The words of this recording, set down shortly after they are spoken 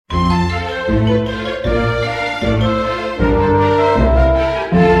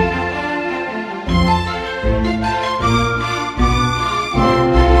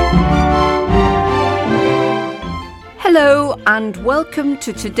and welcome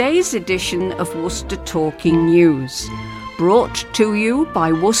to today's edition of Worcester Talking News, brought to you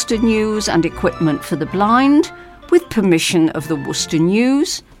by Worcester News and Equipment for the Blind, with permission of the Worcester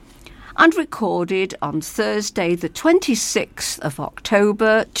News, and recorded on Thursday the 26th of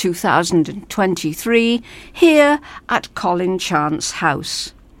October 2023 here at Colin Chance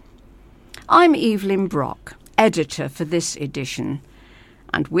House. I'm Evelyn Brock, editor for this edition,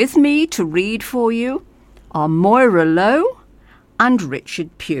 and with me to read for you are Moira Lowe and Richard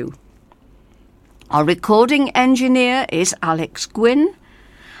Pugh. Our recording engineer is Alex Gwynn,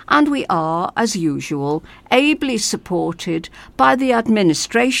 and we are, as usual, ably supported by the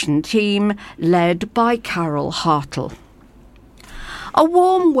administration team led by Carol Hartle. A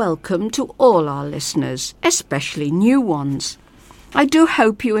warm welcome to all our listeners, especially new ones. I do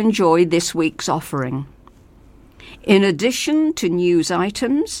hope you enjoy this week's offering. In addition to news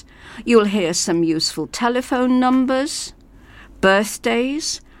items, you'll hear some useful telephone numbers,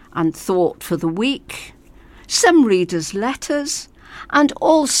 birthdays and thought for the week, some readers' letters, and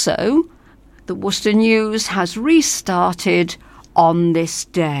also the Worcester News has restarted on this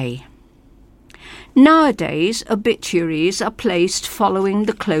day. Nowadays, obituaries are placed following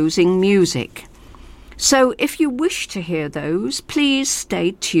the closing music, so if you wish to hear those, please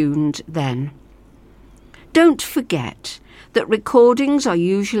stay tuned then. Don't forget that recordings are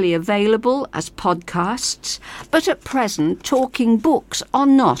usually available as podcasts, but at present talking books are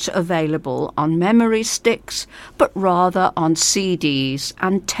not available on memory sticks, but rather on CDs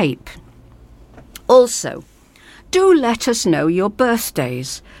and tape. Also, do let us know your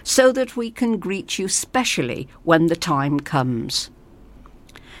birthdays so that we can greet you specially when the time comes.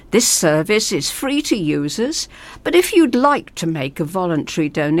 This service is free to users, but if you'd like to make a voluntary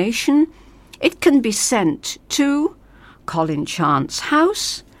donation, it can be sent to Colin Chance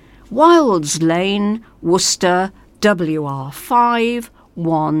House, Wilds Lane, Worcester, WR5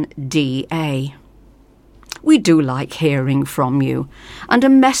 1DA. We do like hearing from you, and a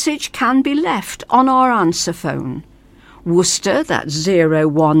message can be left on our answer phone. Worcester, that's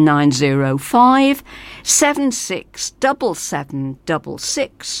 01905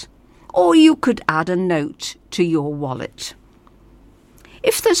 767766, or you could add a note to your wallet.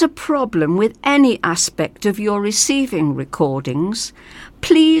 If there's a problem with any aspect of your receiving recordings,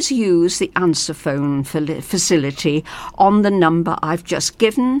 please use the answer phone facility on the number I've just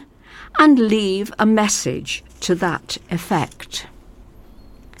given and leave a message to that effect.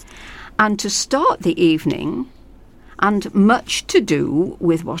 And to start the evening, and much to do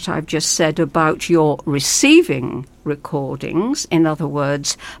with what I've just said about your receiving recordings, in other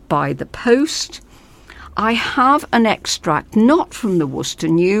words, by the post, I have an extract not from the Worcester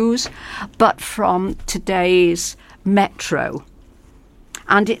News, but from today's Metro,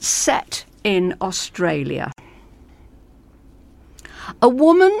 and it's set in Australia. A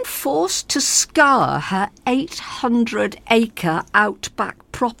woman forced to scour her 800-acre outback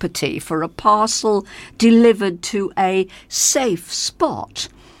property for a parcel delivered to a safe spot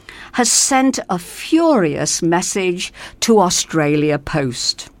has sent a furious message to Australia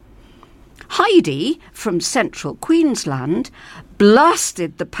Post. Heidi from central Queensland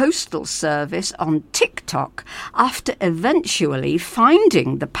blasted the postal service on TikTok after eventually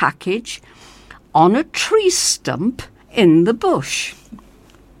finding the package on a tree stump in the bush.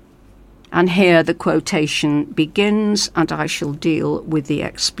 And here the quotation begins, and I shall deal with the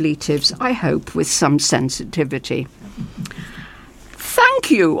expletives, I hope, with some sensitivity. Thank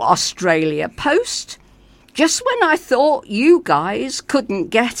you, Australia Post. Just when I thought you guys couldn't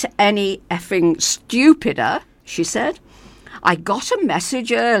get any effing stupider, she said, I got a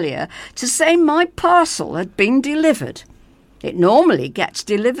message earlier to say my parcel had been delivered. It normally gets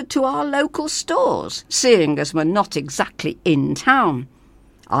delivered to our local stores, seeing as we're not exactly in town.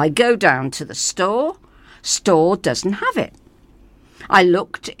 I go down to the store doesn't have it. I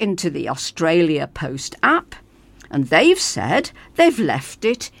looked into the Australia Post app, and they've said they've left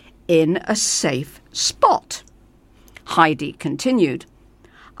it in a safe spot. Heidi continued,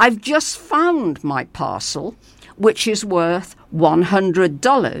 I've just found my parcel, which is worth $100,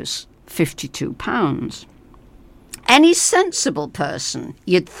 £52. Any sensible person,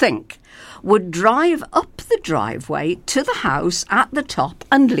 you'd think, would drive up the driveway to the house at the top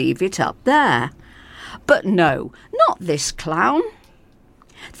and leave it up there. But no, not this clown.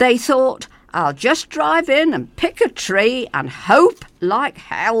 They thought, I'll just drive in and pick a tree and hope like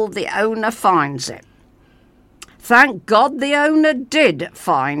hell the owner finds it. Thank God the owner did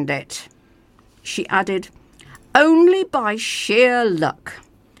find it. She added, only by sheer luck.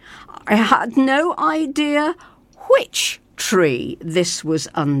 I had no idea which tree this was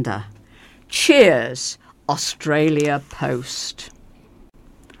under. Cheers, Australia Post.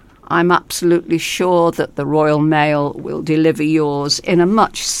 I'm absolutely sure that the Royal Mail will deliver yours in a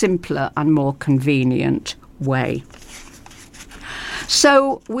much simpler and more convenient way.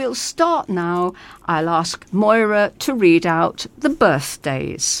 So we'll start now. I'll ask Moira to read out the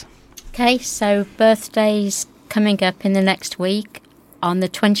birthdays. Okay, so birthdays coming up in the next week. On the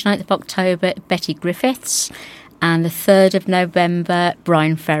 29th of October, Betty Griffiths, and the 3rd of November,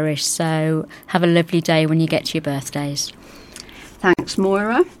 Brian Ferris. So have a lovely day when you get to your birthdays. Thanks,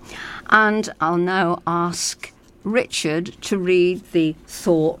 Moira. And I'll now ask Richard to read the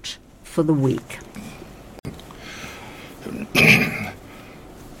thought for the week.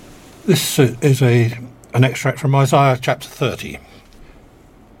 This is an extract from Isaiah chapter 30.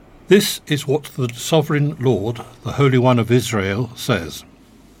 This is what the Sovereign Lord, the Holy One of Israel, says.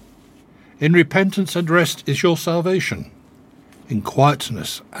 In repentance and rest is your salvation. In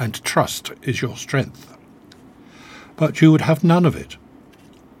quietness and trust is your strength. But you would have none of it.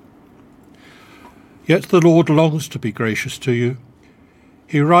 Yet the Lord longs to be gracious to you.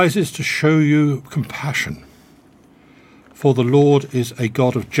 He rises to show you compassion. For the Lord is a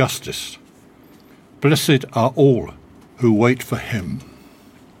God of justice. Blessed are all who wait for him.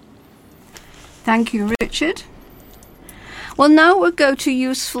 Thank you, Richard. Well, now we'll go to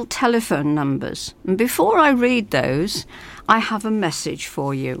useful telephone numbers. And before I read those, I have a message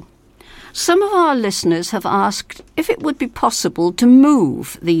for you. Some of our listeners have asked if it would be possible to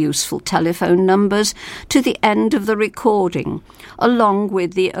move the useful telephone numbers to the end of the recording, along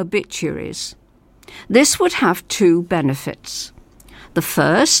with the obituaries. This would have two benefits. The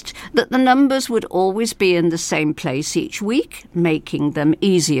first, that the numbers would always be in the same place each week, making them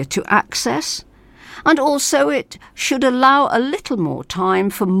easier to access. And also it should allow a little more time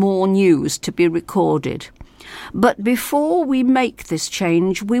for more news to be recorded. But before we make this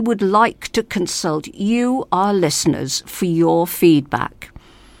change, we would like to consult you, our listeners, for your feedback.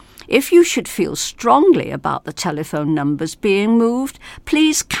 If you should feel strongly about the telephone numbers being moved,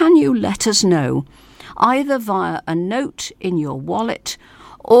 please can you let us know, either via a note in your wallet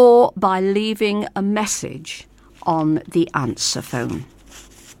or by leaving a message on the answer phone.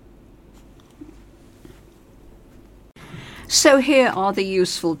 So here are the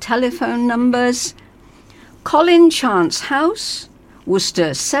useful telephone numbers. Colin Chance House,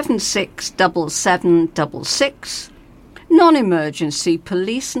 Worcester 767766. Non-emergency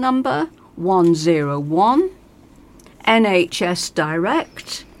police number 101. NHS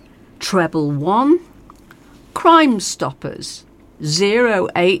Direct, treble 1. Crime Stoppers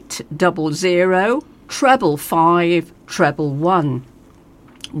 0800 treble 5 treble 1.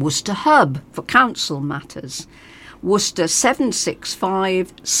 Worcester Hub for council matters. Worcester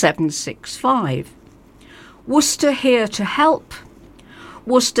 765 765. Worcester Here to Help.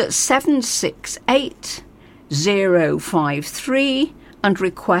 Worcester 768 053 and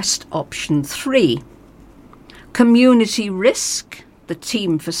request option 3. Community Risk, the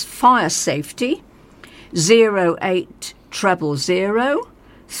team for fire safety, 0800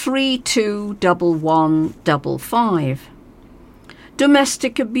 321155.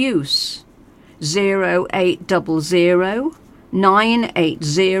 Domestic Abuse, 0800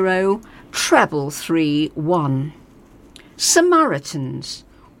 980 331. Samaritans,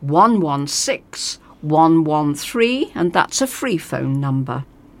 116 113, and that's a free phone number.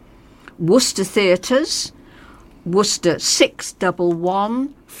 Worcester Theatres, Worcester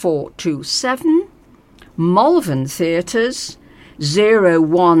 611 427. Malvern Theatres,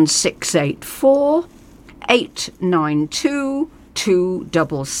 01684 892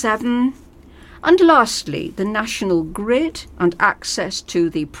 277. And lastly, the National Grid and access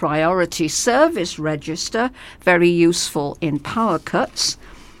to the Priority Service Register, very useful in power cuts,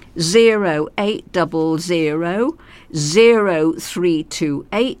 0800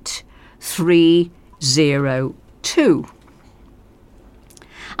 0328 302.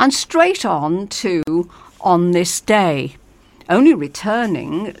 And straight on to On This Day, only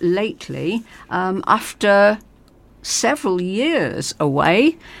returning lately after several years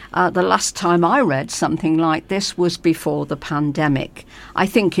away. The last time I read something like this was before the pandemic. I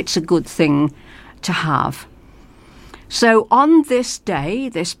think it's a good thing to have. So on this day,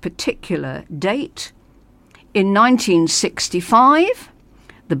 this particular date, in 1965,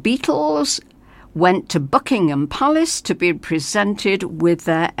 the Beatles went to Buckingham Palace to be presented with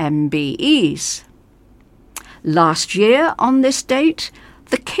their MBEs. Last year, on this date,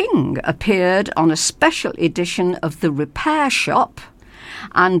 the King appeared on a special edition of The Repair Shop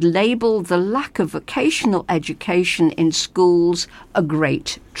and labelled the lack of vocational education in schools a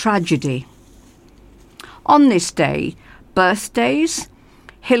great tragedy. On this day, birthdays: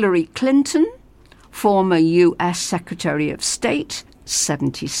 Hillary Clinton, former US Secretary of State,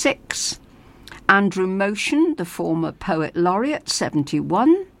 76. Andrew Motion, the former Poet Laureate,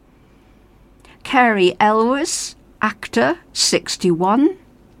 71. Cary Elwes, actor, 61.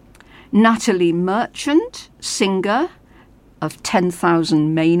 Natalie Merchant, singer of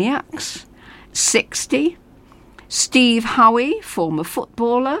 10,000 Maniacs, 60. Steve Howie, former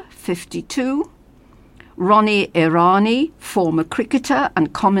footballer, 52. Ronnie Irani, former cricketer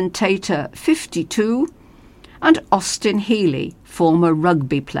and commentator, 52. And Austin Healey, former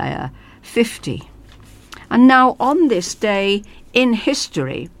rugby player, 50. And now on this day in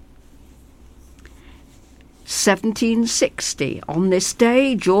history, 1760, on this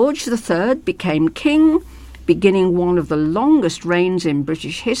day, George III became king, beginning one of the longest reigns in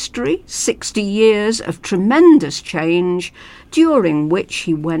British history, 60 years of tremendous change, during which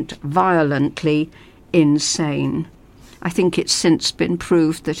he went violently insane. I think it's since been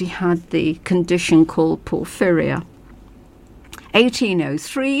proved that he had the condition called porphyria.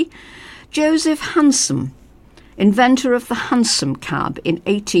 1803, Joseph Hansom, inventor of the Hansom cab in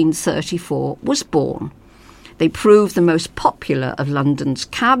 1834, was born. They proved the most popular of London's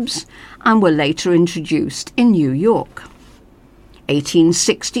cabs and were later introduced in New York.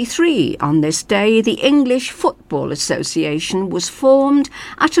 1863, on this day, the English Football Association was formed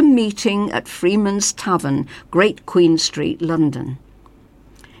at a meeting at Freeman's Tavern, Great Queen Street, London.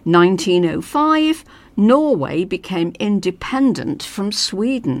 1905, Norway became independent from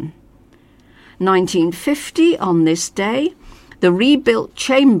Sweden. 1950, on this day, the rebuilt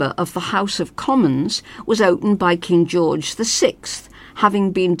chamber of the House of Commons was opened by King George VI,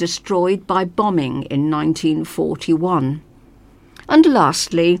 having been destroyed by bombing in 1941. And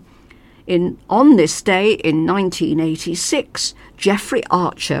lastly, on this day in 1986, Jeffrey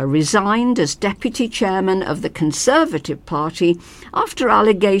Archer resigned as deputy chairman of the Conservative Party after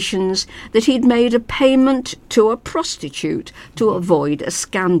allegations that he'd made a payment to a prostitute to avoid a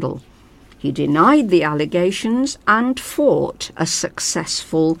scandal. He denied the allegations and fought a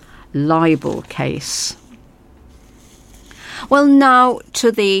successful libel case. Well, now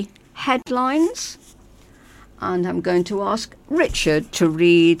to the headlines. And I'm going to ask Richard to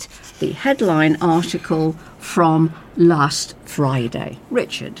read the headline article from last Friday.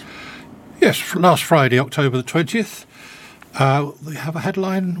 Richard. Yes, last Friday, October the 20th, we have a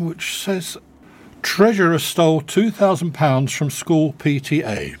headline which says, Treasurer stole £2,000 from school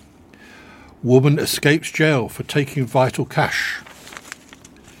PTA. Woman escapes jail for taking vital cash.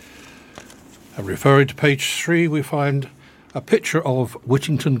 And referring to page 3, we find a picture of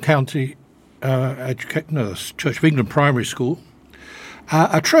Whittington County Church of England Primary School.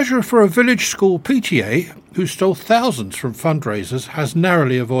 A treasurer for a village school PTA who stole thousands from fundraisers has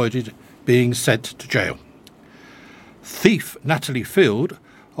narrowly avoided being sent to jail. Thief Natalie Field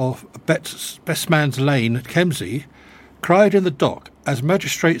of Bestman's Lane at Kemsey cried in the dock as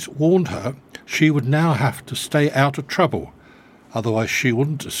magistrates warned her she would now have to stay out of trouble, otherwise she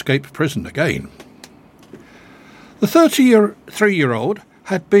wouldn't escape prison again. The 33-year-old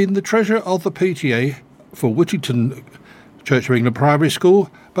had been the treasurer of the PTA for Whittington Church of England Primary School,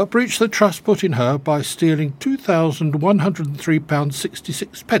 but breached the trust put in her by stealing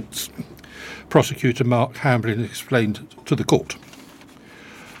 £2,103.66, Prosecutor Mark Hamblin explained to the court.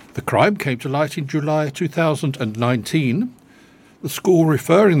 The crime came to light in July 2019, the school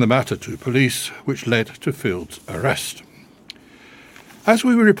referring the matter to police, which led to Field's arrest. As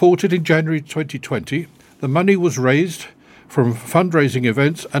we reported in January 2020, the money was raised from fundraising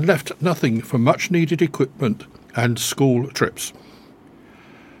events and left nothing for much-needed equipment and school trips.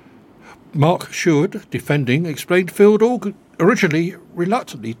 Mark Sheward, defending, explained Field originally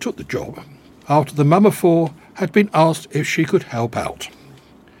reluctantly took the job after the mum of four had been asked if she could help out.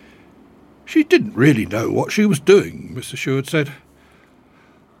 She didn't really know what she was doing, Mr. Sheward said.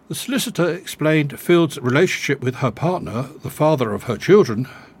 The solicitor explained Field's relationship with her partner, the father of her children,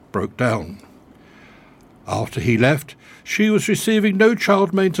 broke down. After he left, she was receiving no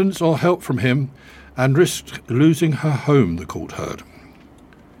child maintenance or help from him and risked losing her home, the court heard.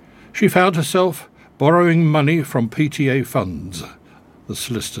 She found herself borrowing money from PTA funds, the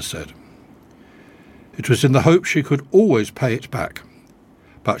solicitor said. It was in the hope she could always pay it back,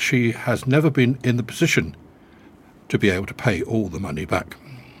 but she has never been in the position to be able to pay all the money back.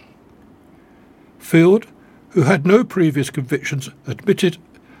 Field, who had no previous convictions, admitted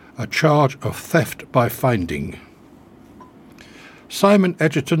a charge of theft by finding. Simon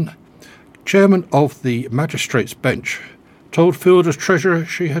Edgerton, chairman of the magistrates' bench, told Field as treasurer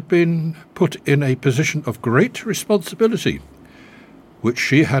she had been put in a position of great responsibility, which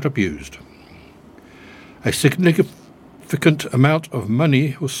she had abused. A significant significant amount of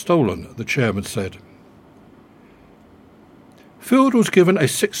money was stolen, the chairman said. Field was given a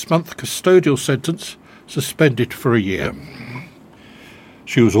 6-month custodial sentence, suspended for a year.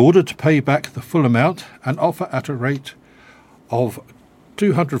 She was ordered to pay back the full amount and offer at a rate of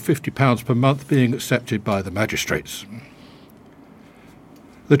 £250 per month being accepted by the magistrates.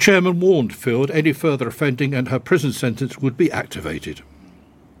 The chairman warned Field any further offending and her prison sentence would be activated.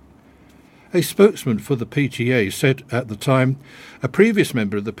 A spokesman for the PTA said at the time a previous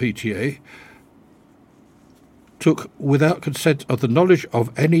member of the PTA took, without consent or the knowledge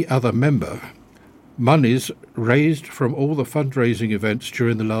of any other member, monies raised from all the fundraising events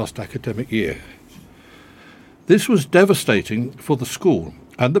during the last academic year. This was devastating for the school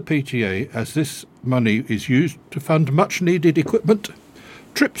and the PTA, as this money is used to fund much-needed equipment,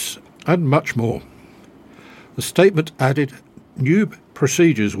 trips and much more. The statement added new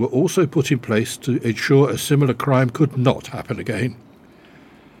procedures were also put in place to ensure a similar crime could not happen again.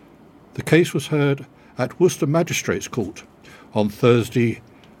 The case was heard at Worcester Magistrates Court on Thursday,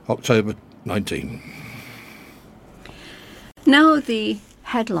 October 19. Now the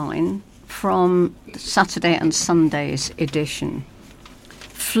headline from Saturday and Sunday's edition.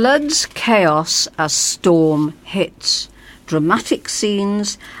 Floods chaos as storm hits. Dramatic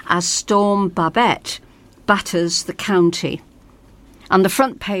scenes as Storm Babette batters the county. And the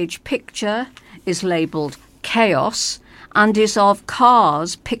front page picture is labelled Chaos and is of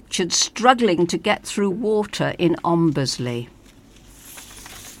cars pictured struggling to get through water in Ombersley.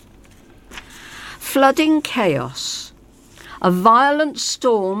 Flooding chaos. A violent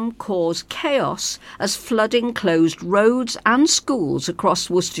storm caused chaos as flooding closed roads and schools across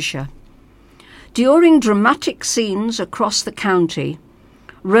Worcestershire. During dramatic scenes across the county,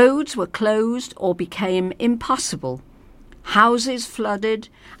 roads were closed or became impassable. Houses flooded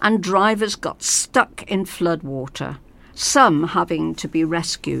and drivers got stuck in floodwater, some having to be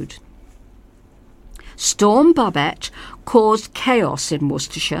rescued. Storm Babette caused chaos in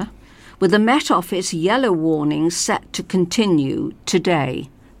Worcestershire, with the Met Office yellow warning set to continue today.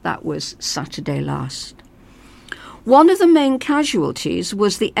 That was Saturday last. One of the main casualties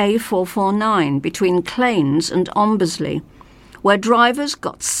was the A449 between Claines and Ombersley, where drivers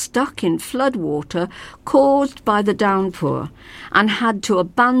got stuck in floodwater caused by the downpour and had to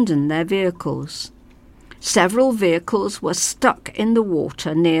abandon their vehicles. Several vehicles were stuck in the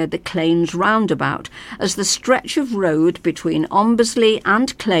water near the Claines roundabout as the stretch of road between Ombersley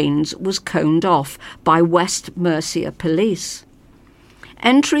and Claines was coned off by West Mercia Police.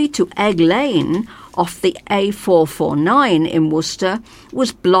 Entry to Egg Lane off the A449 in Worcester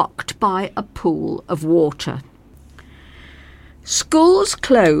was blocked by a pool of water. Schools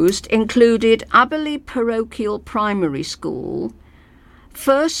closed included Aberley Parochial Primary School,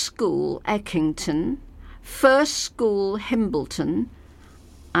 First School Eckington, First School Himbleton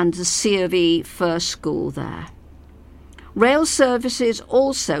and the C of E First School there. Rail services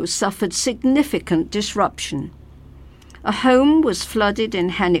also suffered significant disruption. A home was flooded in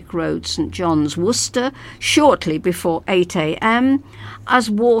Henwick Road, St John's, Worcester, shortly before 8 a.m.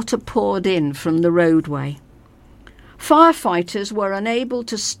 as water poured in from the roadway. Firefighters were unable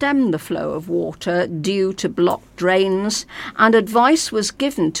to stem the flow of water due to blocked drains, and advice was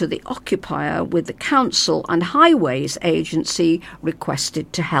given to the occupier, with the council and highways agency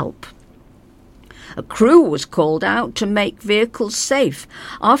requested to help. A crew was called out to make vehicles safe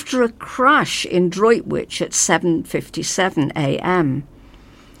after a crash in Droitwich at 7:57 a.m.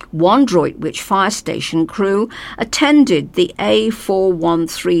 One Droitwich fire station crew attended the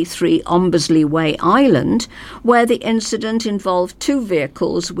A4133 Ombersley Way Island, where the incident involved 2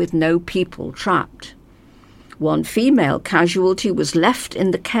 vehicles with no people trapped. One female casualty was left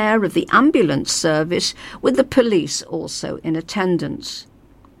in the care of the ambulance service, with the police also in attendance.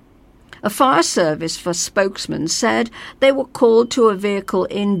 A fire service for spokesman said they were called to a vehicle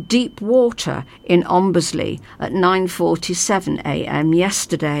in deep water in Ombersley at 9:47 a.m.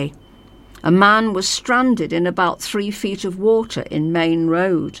 yesterday. A man was stranded in about 3 feet of water in Main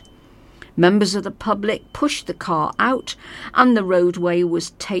Road. Members of the public pushed the car out and the roadway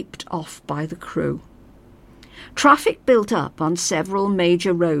was taped off by the crew. Traffic built up on several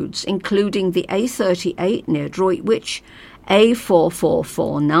major roads, including the A38 near Droitwich,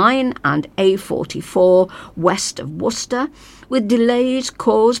 A4449 and A44 west of Worcester, with delays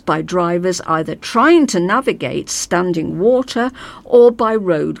caused by drivers either trying to navigate standing water or by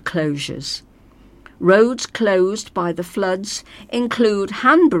road closures. Roads closed by the floods include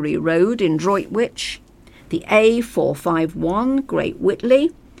Hanbury Road in Droitwich, the A451 Great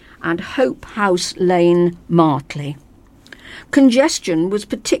Whitley, and Hope House Lane, Martley. Congestion was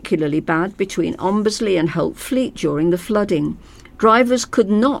particularly bad between Ombersley and Holt Fleet during the flooding. Drivers could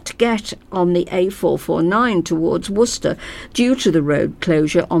not get on the A449 towards Worcester due to the road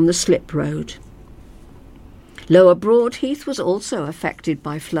closure on the slip road. Lower Broadheath was also affected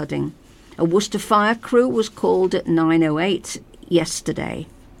by flooding. A Worcester fire crew was called at 9:08 yesterday.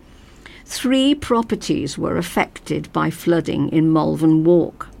 3 properties were affected by flooding in Malvern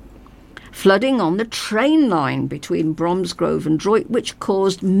Walk. Flooding on the train line between Bromsgrove and Droitwich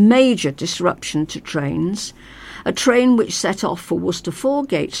caused major disruption to trains. A train which set off for Worcester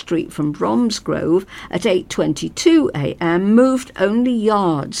Foregate Street from Bromsgrove at 8:22 a.m. moved only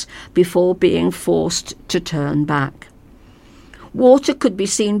yards before being forced to turn back. Water could be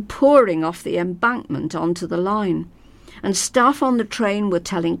seen pouring off the embankment onto the line, and staff on the train were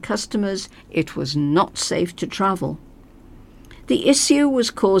telling customers it was not safe to travel. The issue was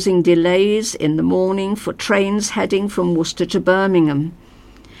causing delays in the morning for trains heading from Worcester to Birmingham.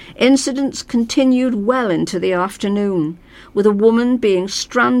 Incidents continued well into the afternoon, with a woman being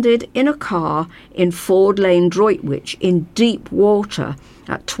stranded in a car in Ford Lane, Droitwich, in deep water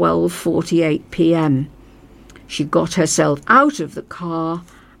at 12:48 p.m. She got herself out of the car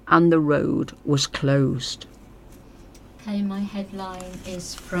and the road was closed. Okay, my headline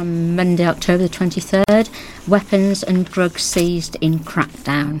is from Monday, October the 23rd. Weapons and drugs seized in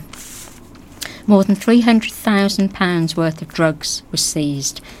crackdown. More than £300,000 worth of drugs was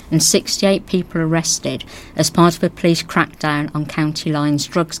seized and 68 people arrested as part of a police crackdown on County Line's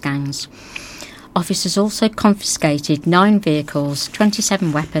drugs gangs. Officers also confiscated 9 vehicles,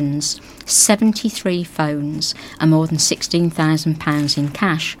 27 weapons, 73 phones and more than £16,000 in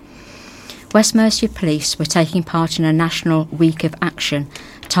cash. West Mercia Police were taking part in a national week of action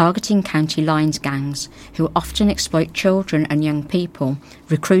targeting County Line's gangs, who often exploit children and young people,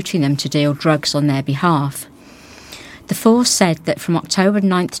 recruiting them to deal drugs on their behalf. The force said that from October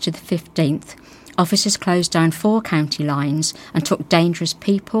 9th to the 15th, officers closed down 4 county lines and took dangerous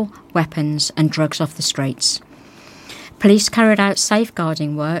people, weapons and drugs off the streets. Police carried out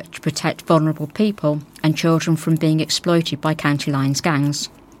safeguarding work to protect vulnerable people and children from being exploited by County Line's gangs.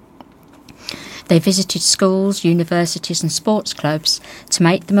 They visited schools, universities and sports clubs to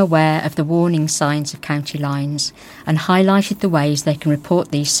make them aware of the warning signs of County Lines and highlighted the ways they can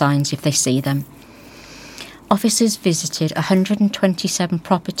report these signs if they see them. Officers visited 127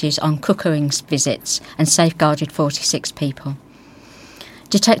 properties on cuckooing visits and safeguarded 46 people.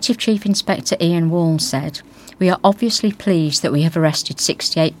 Detective Chief Inspector Ian Wall said, "We are obviously pleased that we have arrested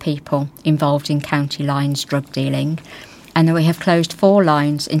 68 people involved in County Line's drug dealing, and that we have closed 4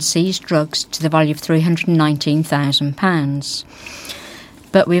 lines and seized drugs to the value of £319,000.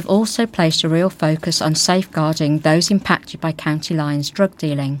 But we have also placed a real focus on safeguarding those impacted by County Line's drug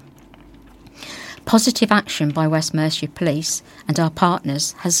dealing. Positive action by West Mercia Police and our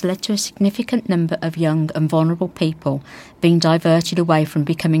partners has led to a significant number of young and vulnerable people being diverted away from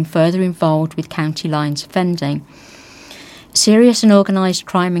becoming further involved with County Line's offending. Serious and organised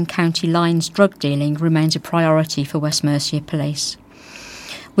crime in County Line's drug dealing remains a priority for West Mercia Police.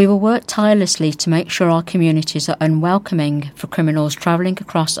 We will work tirelessly to make sure our communities are unwelcoming for criminals travelling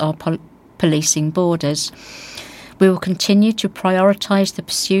across our policing borders. We will continue to prioritise the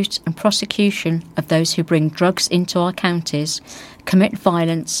pursuit and prosecution of those who bring drugs into our counties, commit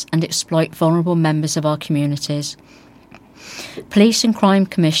violence and exploit vulnerable members of our communities." Police and Crime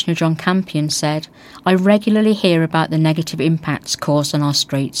Commissioner John Campion said, "I regularly hear about the negative impacts caused on our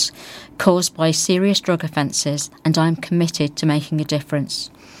streets, caused by serious drug offences, and I am committed to making a difference.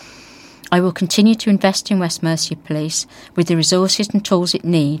 I will continue to invest in West Mercia Police with the resources and tools it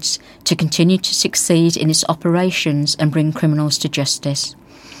needs to continue to succeed in its operations and bring criminals to justice.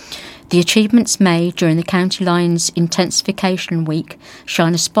 The achievements made during the County Line's Intensification Week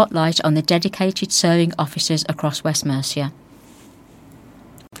shine a spotlight on the dedicated serving officers across West Mercia."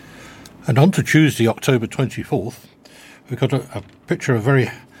 And on to Tuesday, October 24th, we've got a picture of a very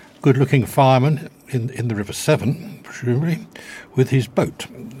good-looking fireman in the River Severn, presumably, with his boat,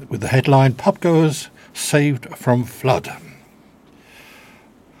 with the headline, "Pubgoers Saved from Flood."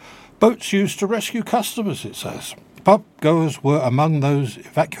 Boats used to rescue customers, it says. Pubgoers were among those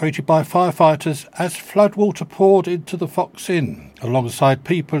evacuated by firefighters as floodwater poured into the Fox Inn, alongside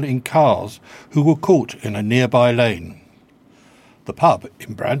people in cars who were caught in a nearby lane. The pub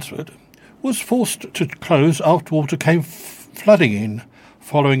in Bransford was forced to close after water came flooding in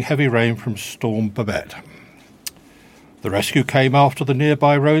following heavy rain from Storm Babette. The rescue came after the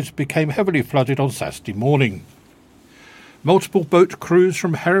nearby roads became heavily flooded on Saturday morning. Multiple boat crews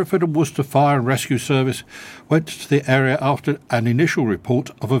from Hereford and Worcester Fire and Rescue Service went to the area after an initial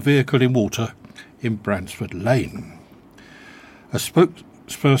report of a vehicle in water in Bransford Lane. A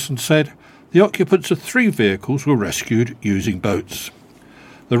spokesperson said the occupants of 3 vehicles were rescued using boats.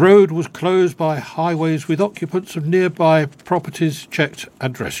 The road was closed by highways with occupants of nearby properties checked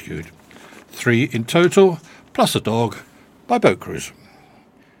and rescued. 3 in total, plus a dog, by boat crews.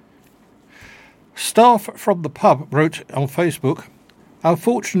 Staff from the pub wrote on Facebook,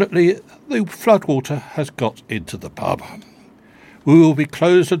 "Unfortunately, the floodwater has got into the pub. We will be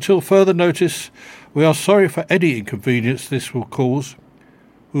closed until further notice. We are sorry for any inconvenience this will cause.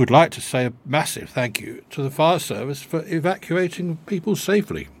 We would like to say a massive thank you to the fire service for evacuating people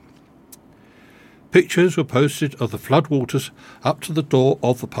safely." Pictures were posted of the floodwaters up to the door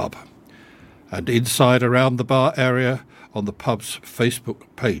of the pub and inside around the bar area on the pub's Facebook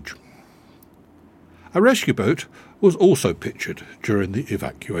page. A rescue boat was also pictured during the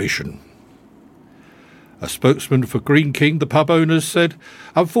evacuation. A spokesman for Green King, the pub owners, said,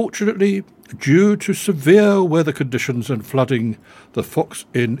 "Unfortunately, due to severe weather conditions and flooding, the Fox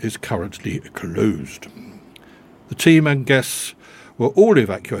Inn is currently closed. The team and guests were all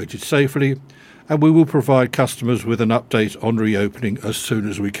evacuated safely, and we will provide customers with an update on reopening as soon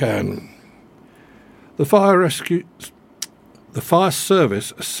as we can." The fire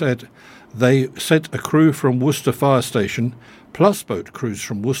service said they sent a crew from Worcester Fire Station, plus boat crews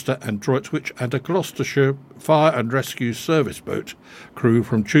from Worcester and Droitwich, and a Gloucestershire Fire and Rescue Service boat crew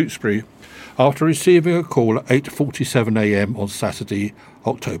from Tewkesbury, after receiving a call at 8:47 a.m. on Saturday,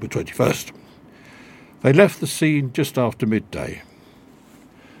 October 21st. They left the scene just after midday.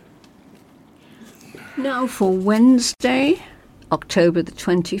 Now for Wednesday, October the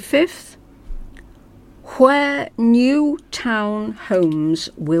 25th, where new town homes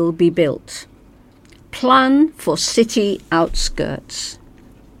will be built. Plan for city outskirts.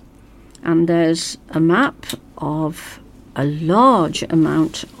 And there's a map of a large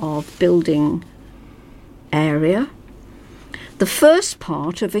amount of building area. The first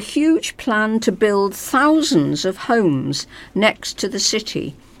part of a huge plan to build thousands of homes next to the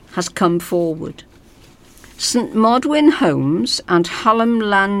city has come forward. St Modwyn Homes and Hallam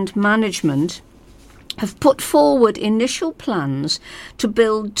Land Management have put forward initial plans to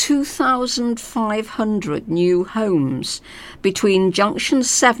build 2,500 new homes between Junction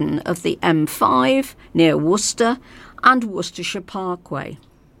 7 of the M5 near Worcester and Worcestershire Parkway.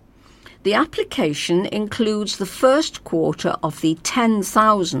 The application includes the first quarter of the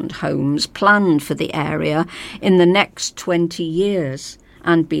 10,000 homes planned for the area in the next 20 years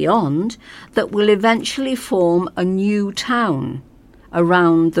and beyond that will eventually form a new town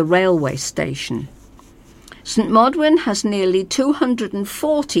around the railway station. St Modwyn has nearly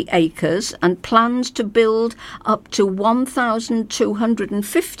 240 acres and plans to build up to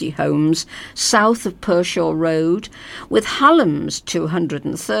 1,250 homes south of Pershaw Road, with Hallam's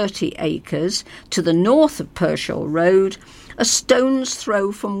 230 acres to the north of Pershaw Road, a stone's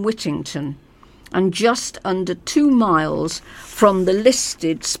throw from Whittington, and just under 2 miles from the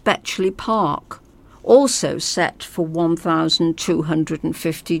listed Spetchley Park, also set for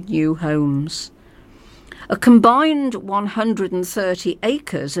 1,250 new homes. A combined 130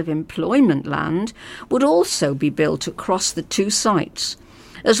 acres of employment land would also be built across the 2 sites,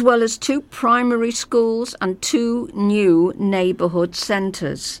 as well as 2 primary schools and 2 new neighbourhood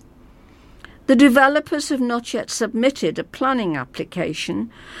centres. The developers have not yet submitted a planning application,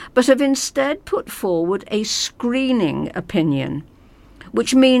 but have instead put forward a screening opinion,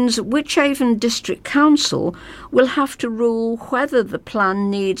 which means Wychavon District Council will have to rule whether the plan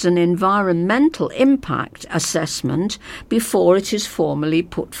needs an environmental impact assessment before it is formally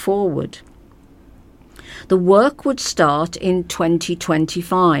put forward. The work would start in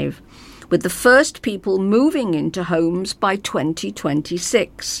 2025, with the first people moving into homes by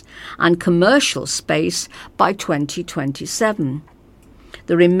 2026 and commercial space by 2027.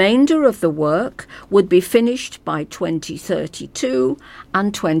 The remainder of the work would be finished by 2032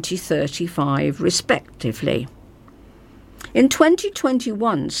 and 2035 respectively. In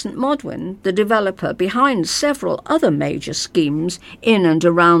 2021, St Modwyn, the developer behind several other major schemes in and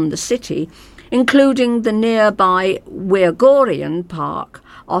around the city, including the nearby Weirgorian Park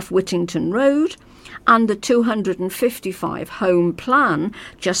off Whittington Road and the 255 home plan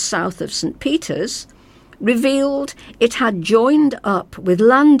just south of St Peter's, revealed it had joined up with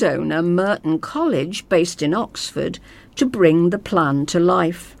landowner Merton College, based in Oxford, to bring the plan to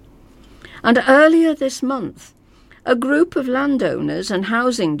life. And earlier this month, a group of landowners and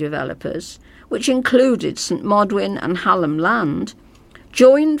housing developers, which included St Modwyn and Hallam Land,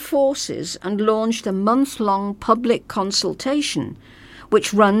 joined forces and launched a month-long public consultation,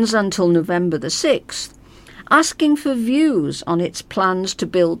 which runs until November the 6th, asking for views on its plans to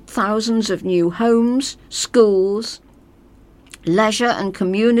build thousands of new homes, schools leisure and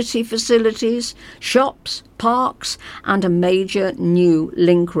community facilities, shops, parks, and a major new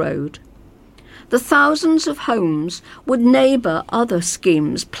link road. The thousands of homes would neighbour other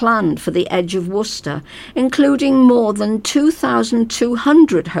schemes planned for the edge of Worcester, including more than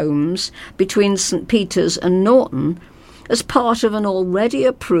 2,200 homes between St Peters and Norton, as part of an already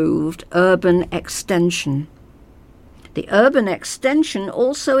approved urban extension. The urban extension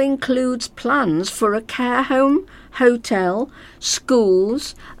also includes plans for a care home, hotel,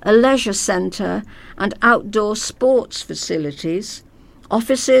 schools, a leisure centre and outdoor sports facilities,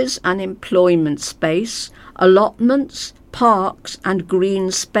 offices and employment space, allotments, parks and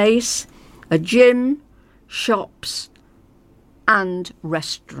green space, a gym, shops and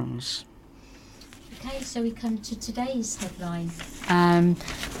restaurants. Okay, so we come to today's headline.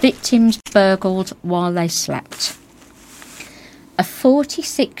 Victims burgled while they slept. A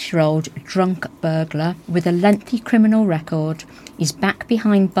 46-year-old drunk burglar with a lengthy criminal record is back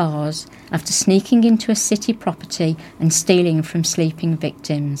behind bars after sneaking into a city property and stealing from sleeping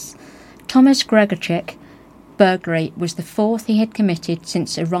victims. Thomas Gregorczyk burglary was the fourth he had committed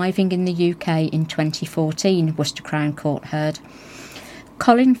since arriving in the UK in 2014, Worcester Crown Court heard.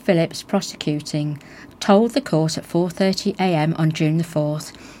 Colin Phillips, prosecuting, told the court at 4:30am on June the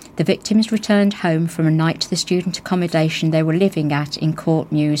 4th the victims returned home from a night to the student accommodation they were living at in Court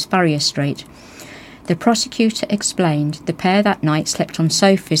News, Farrier Street. The prosecutor explained the pair that night slept on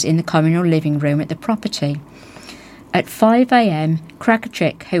sofas in the communal living room at the property. At 5am,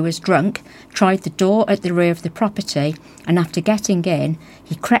 Gregorczyk, who was drunk, tried the door at the rear of the property, and after getting in,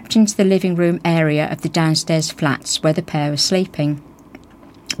 he crept into the living room area of the downstairs flats where the pair was sleeping.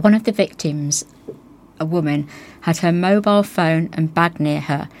 One of the victims, a woman, had her mobile phone and bag near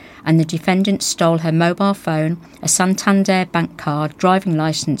her, and the defendant stole her mobile phone, a Santander bank card, driving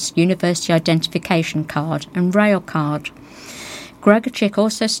licence, university identification card and rail card. Gregorczyk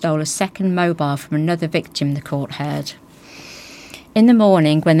also stole a second mobile from another victim, the court heard. In the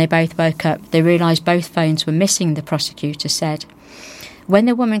morning, when they both woke up, they realised both phones were missing, the prosecutor said. When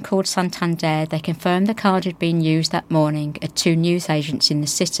the woman called Santander, they confirmed the card had been used that morning at two newsagents in the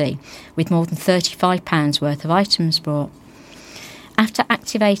city, with more than £35 worth of items bought. After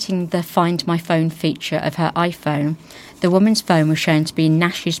activating the Find My Phone feature of her iPhone, the woman's phone was shown to be in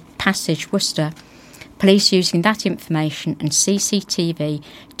Nash's Passage, Worcester. Police using that information and CCTV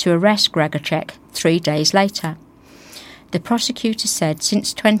to arrest Gregorczyk 3 days later. The prosecutor said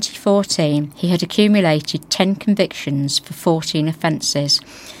since 2014 he had accumulated 10 convictions for 14 offences,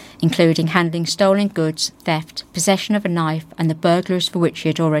 including handling stolen goods, theft, possession of a knife and the burglaries for which he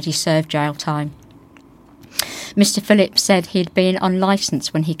had already served jail time. Mr Phillips said he had been on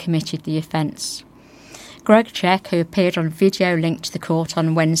licence when he committed the offence. Gregorczyk, who appeared on video linked to the court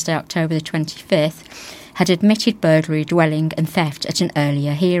on Wednesday, October the 25th, had admitted burglary, dwelling and theft at an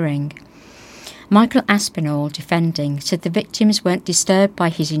earlier hearing. Michael Aspinall, defending, said the victims weren't disturbed by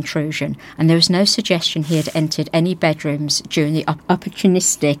his intrusion and there was no suggestion he had entered any bedrooms during the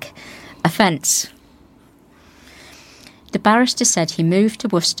opportunistic offence. The barrister said he moved to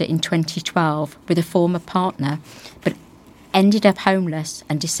Worcester in 2012 with a former partner, but ended up homeless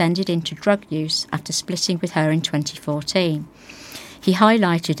and descended into drug use after splitting with her in 2014. He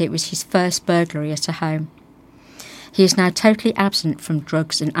highlighted it was his first burglary at a home. He is now totally absent from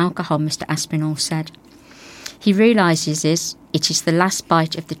drugs and alcohol, Mr Aspinall said. He realises it is the last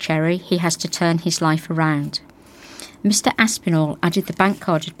bite of the cherry. He has to turn his life around. Mr Aspinall added the bank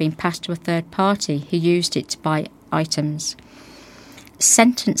card had been passed to a third party who used it to buy items.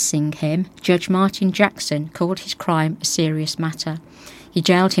 Sentencing him, Judge Martin Jackson called his crime a serious matter. He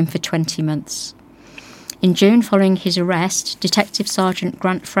jailed him for 20 months. In June, following his arrest, Detective Sergeant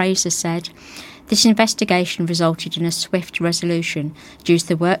Grant Fraser said, "This investigation resulted in a swift resolution due to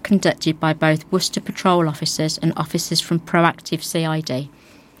the work conducted by both Worcester patrol officers and officers from Proactive CID."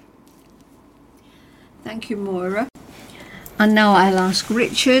 Thank you, Moira. And now I'll ask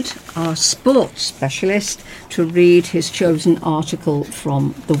Richard, our sports specialist, to read his chosen article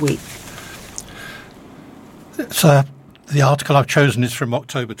from the week. So the article I've chosen is from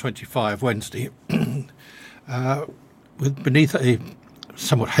October 25, Wednesday, with beneath a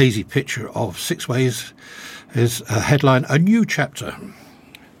somewhat hazy picture of Six Ways is a headline, "A New Chapter."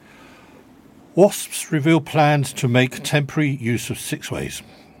 Wasps reveal plans to make temporary use of Six Ways.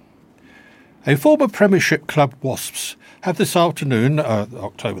 A former Premiership club, Wasps, have this afternoon,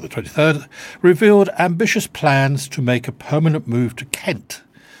 October the 23rd, revealed ambitious plans to make a permanent move to Kent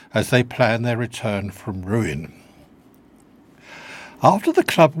as they plan their return from ruin. After the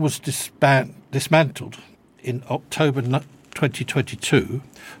club was dismantled in October 2022,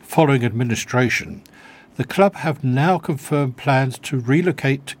 following administration, The club have now confirmed plans to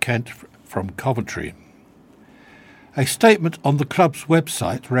relocate to Kent from Coventry. A statement on the club's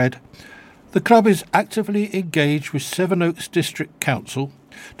website read, "The club is actively engaged with Sevenoaks District Council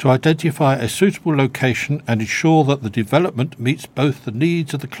to identify a suitable location and ensure that the development meets both the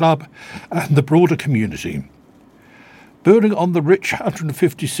needs of the club and the broader community. Building on the rich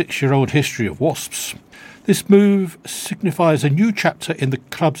 156-year-old history of Wasps, this move signifies a new chapter in the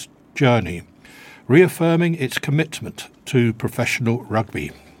club's journey, reaffirming its commitment to professional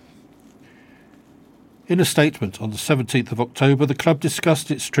rugby." In a statement on the 17th of October, the club discussed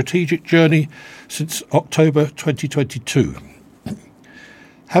its strategic journey since October 2022.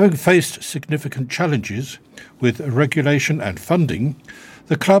 Having faced significant challenges with regulation and funding,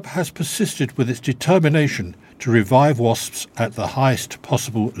 the club has persisted with its determination to revive Wasps at the highest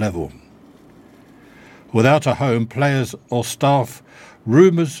possible level. Without a home, players or staff,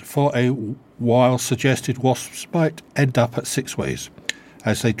 rumours for a while suggested Wasps might end up at Sixways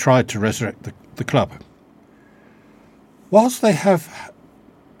as they tried to resurrect the club. Whilst they have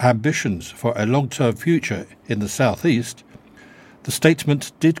ambitions for a long-term future in the southeast, the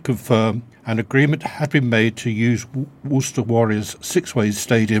statement did confirm an agreement had been made to use Worcester Warriors Sixways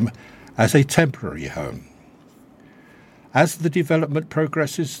Stadium as a temporary home. As the development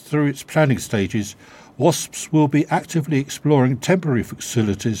progresses through its planning stages, Wasps will be actively exploring temporary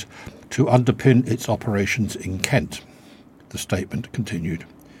facilities to underpin its operations in Kent, the statement continued.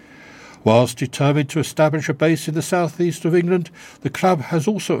 Whilst determined to establish a base in the southeast of England, the club has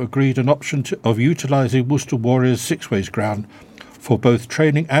also agreed an option of utilising Worcester Warriors Sixways ground for both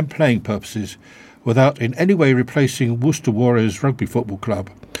training and playing purposes, without in any way replacing Worcester Warriors Rugby Football Club,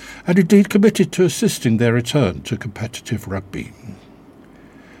 and indeed committed to assisting their return to competitive rugby.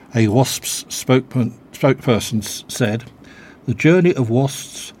 A Wasps spokesperson said, "The journey of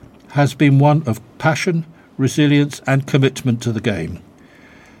Wasps has been one of passion, resilience and commitment to the game.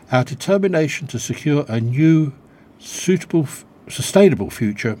 Our determination to secure a new, suitable, sustainable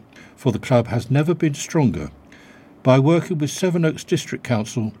future for the club has never been stronger. By working with Sevenoaks District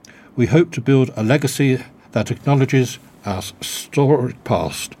Council, we hope to build a legacy that acknowledges our storied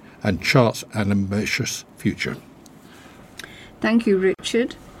past and charts an ambitious future." Thank you,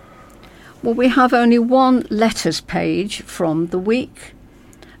 Richard. Well, we have only one letters page from the week,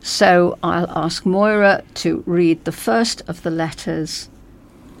 so I'll ask Moira to read the first of the letters.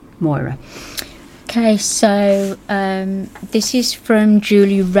 Moira. Okay, so this is from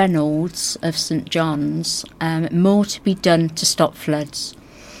Julie Reynolds of St John's. More to be done to stop floods.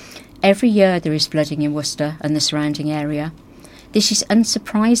 Every year there is flooding in Worcester and the surrounding area. This is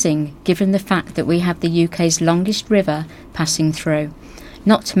unsurprising given the fact that we have the UK's longest river passing through,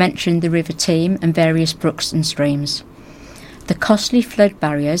 not to mention the River Teme and various brooks and streams. The costly flood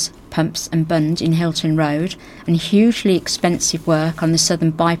barriers, pumps and bunds in Hilton Road, and hugely expensive work on the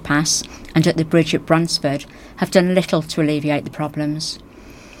southern bypass and at the bridge at Bransford have done little to alleviate the problems.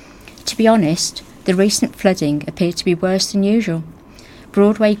 To be honest, the recent flooding appeared to be worse than usual.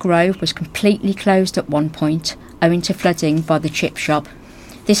 Broadway Grove was completely closed at one point, owing to flooding by the chip shop.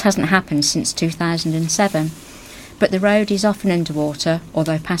 This hasn't happened since 2007, but the road is often underwater,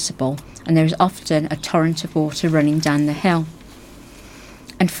 although passable, and there is often a torrent of water running down the hill.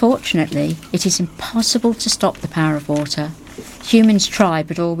 Unfortunately, it is impossible to stop the power of water. Humans try,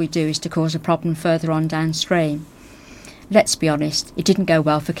 but all we do is to cause a problem further on downstream. Let's be honest, it didn't go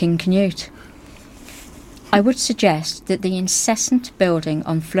well for King Canute. I would suggest that the incessant building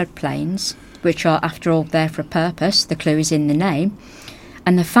on floodplains, which are after all there for a purpose, the clue is in the name,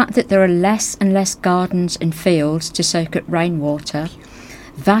 and the fact that there are less and less gardens and fields to soak up rainwater,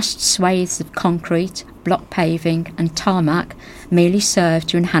 vast swathes of concrete, block paving and tarmac merely serve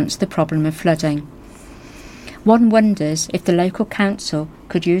to enhance the problem of flooding. One wonders if the local council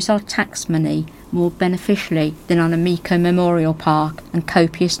could use our tax money more beneficially than on a Miko Memorial Park and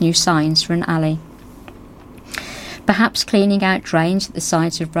copious new signs for an alley. Perhaps cleaning out drains at the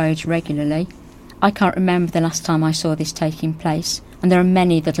sides of roads regularly. I can't remember the last time I saw this taking place, and there are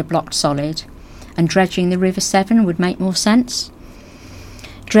many that are blocked solid. And dredging the River Severn would make more sense.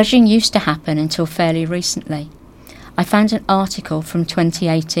 Dredging used to happen until fairly recently. I found an article from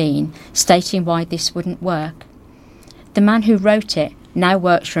 2018 stating why this wouldn't work. The man who wrote it now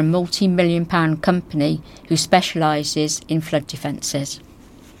works for a multi-million-pound company who specialises in flood defences.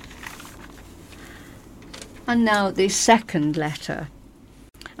 And now the second letter,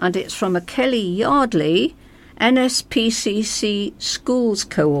 and it's from a Kelly Yardley, NSPCC Schools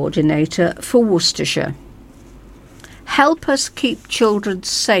Coordinator for Worcestershire. Help us keep children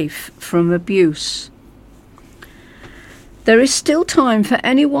safe from abuse. There is still time for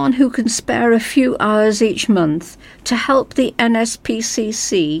anyone who can spare a few hours each month to help the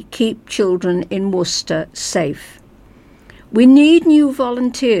NSPCC keep children in Worcester safe. We need new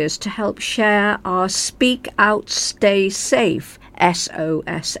volunteers to help share our Speak Out Stay Safe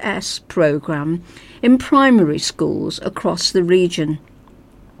SOSS programme in primary schools across the region.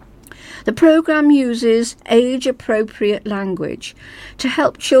 The programme uses age-appropriate language to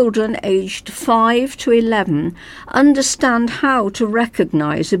help children aged 5 to 11 understand how to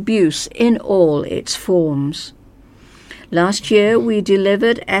recognise abuse in all its forms. Last year we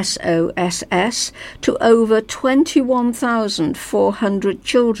delivered SOSS to over 21,400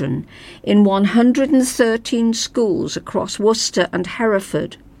 children in 113 schools across Worcester and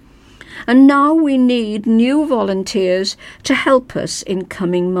Hereford. And now we need new volunteers to help us in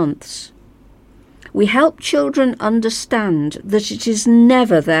coming months. We help children understand that it is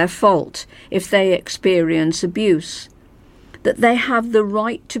never their fault if they experience abuse, that they have the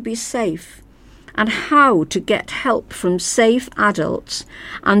right to be safe, and how to get help from safe adults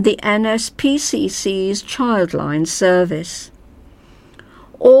and the NSPCC's Childline service.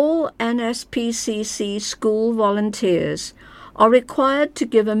 All NSPCC school volunteers are required to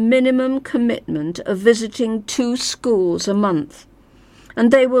give a minimum commitment of visiting 2 schools a month,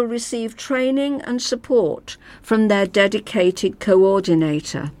 and they will receive training and support from their dedicated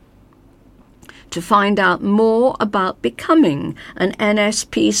coordinator. To find out more about becoming an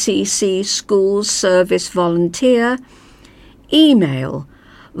NSPCC Schools Service volunteer, email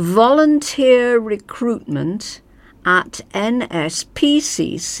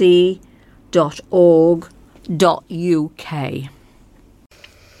volunteerrecruitment@nspcc.org.uk.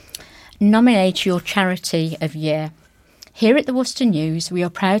 Nominate your Charity of Year. Here at the Worcester News, we are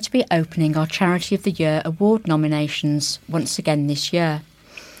proud to be opening our Charity of the Year award nominations once again this year.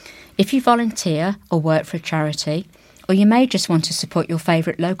 If you volunteer or work for a charity, or you may just want to support your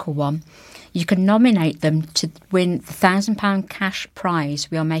favourite local one, you can nominate them to win the £1,000 cash prize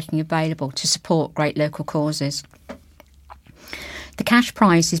we are making available to support great local causes. The cash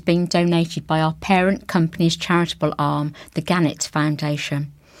prize is being donated by our parent company's charitable arm, the Gannett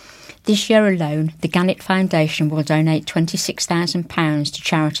Foundation. This year alone, the Gannett Foundation will donate £26,000 to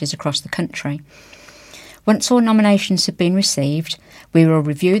charities across the country. Once all nominations have been received, we will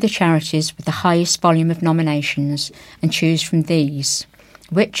review the charities with the highest volume of nominations and choose from these,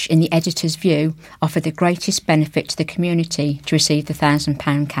 which, in the editor's view, offer the greatest benefit to the community to receive the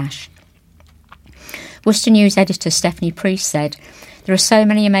 £1,000 cash. Worcester News editor Stephanie Priest said, "There are so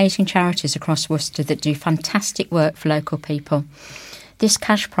many amazing charities across Worcester that do fantastic work for local people. This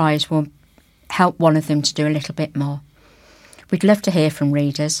cash prize will help one of them to do a little bit more. We'd love to hear from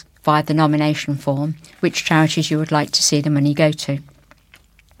readers via the nomination form which charities you would like to see the money go to.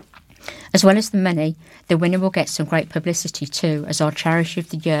 As well as the money, the winner will get some great publicity too as our Charity of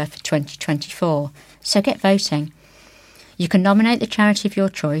the Year for 2024, so get voting. You can nominate the charity of your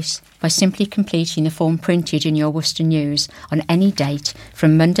choice by simply completing the form printed in your Worcester News on any date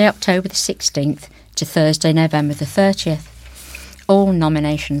from Monday, October the 16th to Thursday, November the 30th. All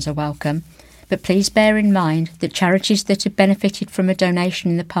nominations are welcome, but please bear in mind that charities that have benefited from a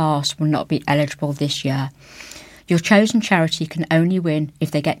donation in the past will not be eligible this year. Your chosen charity can only win if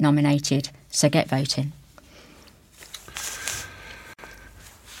they get nominated, so get voting."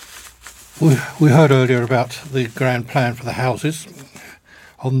 We heard earlier about the grand plan for the houses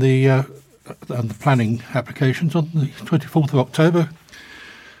on the planning applications on the 24th of October.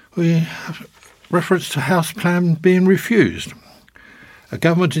 We have reference to house plan being refused. A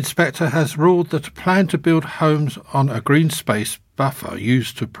government inspector has ruled that a plan to build homes on a green space buffer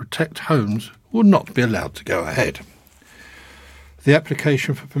used to protect homes will not be allowed to go ahead. The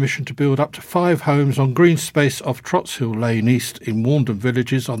application for permission to build up to 5 homes on green space off Trotts Hill Lane East in Warndon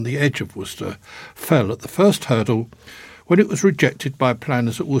villages on the edge of Worcester fell at the first hurdle when it was rejected by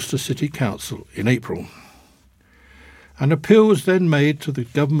planners at Worcester City Council in April. An appeal was then made to the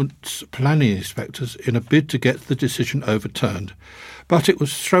government's planning inspectors in a bid to get the decision overturned, but it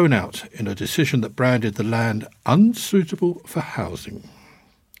was thrown out in a decision that branded the land unsuitable for housing.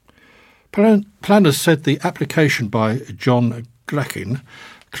 Planners said the application by John Glackin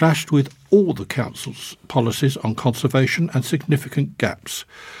clashed with all the council's policies on conservation and significant gaps,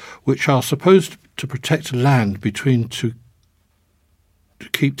 which are supposed to protect land between to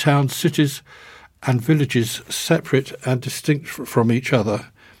keep towns, cities and villages separate and distinct from each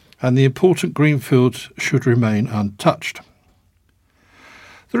other, and the important greenfields should remain untouched.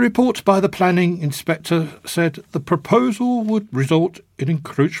 The report by the planning inspector said the proposal would result in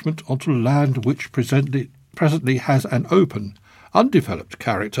encroachment onto land which presently has an open, undeveloped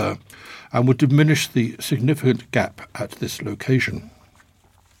character and would diminish the significant gap at this location.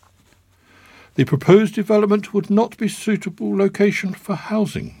 The proposed development would not be a suitable location for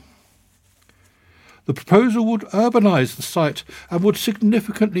housing. The proposal would urbanise the site and would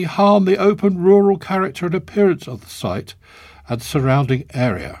significantly harm the open rural character and appearance of the site and surrounding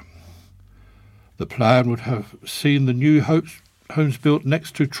area. The plan would have seen the new homes built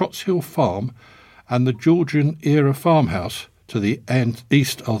next to Trots Hill Farm and the Georgian-era farmhouse to the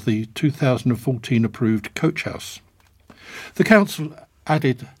east of the 2014 approved coach house. The council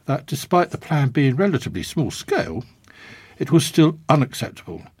added that despite the plan being relatively small scale, it was still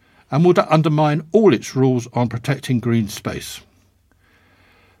unacceptable and would undermine all its rules on protecting green space.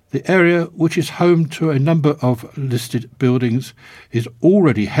 The area, which is home to a number of listed buildings, is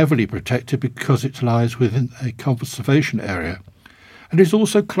already heavily protected because it lies within a conservation area, and is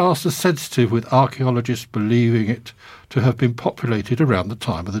also classed as sensitive, with archaeologists believing it to have been populated around the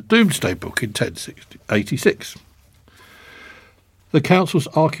time of the Domesday Book in 1086. The council's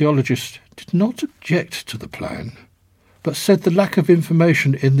archaeologists did not object to the plan, but said the lack of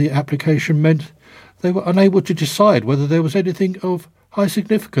information in the application meant they were unable to decide whether there was anything of high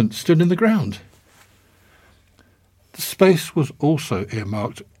significance still in the ground. The space was also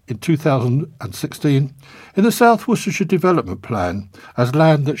earmarked in 2016 in the South Worcestershire Development Plan as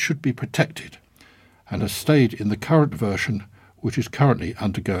land that should be protected, and has stayed in the current version, which is currently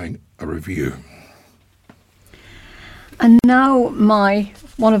undergoing a review. And now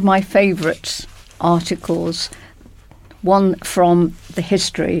one of my favourite articles, one from the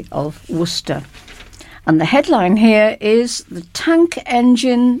history of Worcester. And the headline here is "The Tank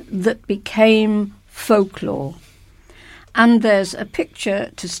Engine That Became Folklore." And there's a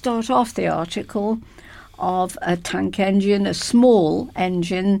picture to start off the article of a tank engine, a small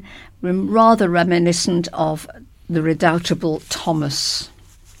engine, rather reminiscent of the redoubtable Thomas.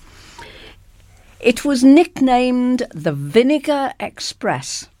 It was nicknamed the Vinegar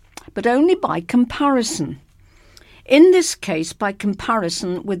Express, but only by comparison. In this case, by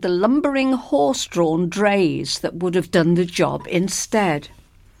comparison with the lumbering horse-drawn drays that would have done the job instead.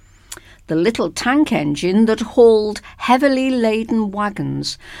 The little tank engine that hauled heavily laden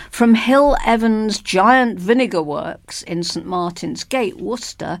wagons from Hill Evans' giant vinegar works in St Martin's Gate,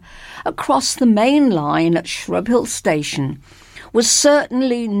 Worcester, across the main line at Shrub Hill Station was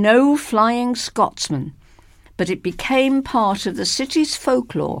certainly no Flying Scotsman, but it became part of the city's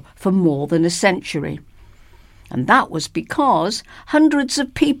folklore for more than a century. And that was because hundreds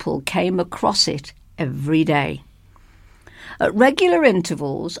of people came across it every day. At regular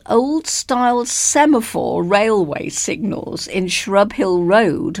intervals, old-style semaphore railway signals in Shrub Hill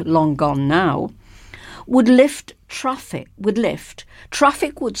Road, long gone now, would lift traffic.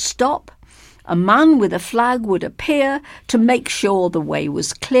 Traffic would stop, a man with a flag would appear to make sure the way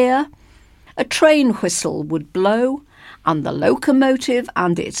was clear, a train whistle would blow, and the locomotive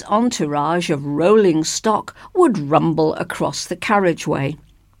and its entourage of rolling stock would rumble across the carriageway.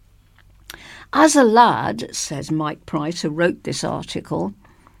 As a lad, says Mike Price, who wrote this article,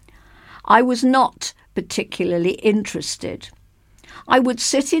 I was not particularly interested. I would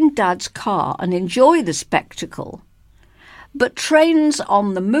sit in Dad's car and enjoy the spectacle. But trains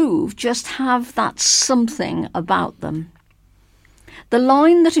on the move just have that something about them. The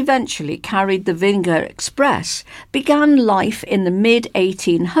line that eventually carried the Vinegar Express began life in the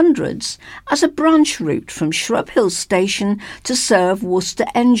mid-1800s as a branch route from Shrub Hill Station to serve Worcester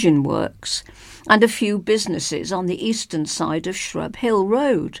Engine Works and a few businesses on the eastern side of Shrub Hill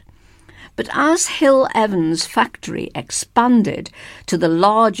Road. But as Hill Evans' factory expanded to the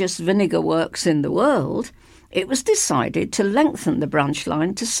largest vinegar works in the world, it was decided to lengthen the branch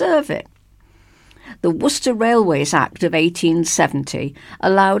line to serve it. The Worcester Railways Act of 1870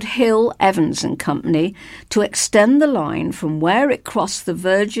 allowed Hill, Evans and Company to extend the line from where it crossed the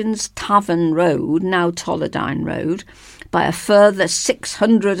Virgin's Tavern Road, now Tolladine Road, by a further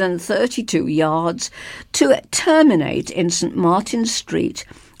 632 yards to terminate in St Martin's Street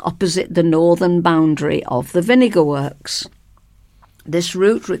opposite the northern boundary of the Vinegar Works. This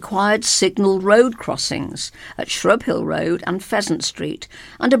route required signalled road crossings at Shrub Hill Road and Pheasant Street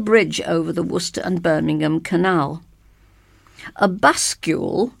and a bridge over the Worcester and Birmingham Canal. A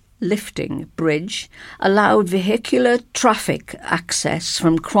bascule lifting bridge allowed vehicular traffic access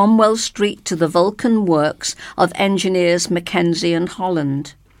from Cromwell Street to the Vulcan Works of engineers Mackenzie and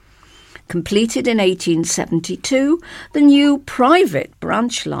Holland. Completed in 1872, the new private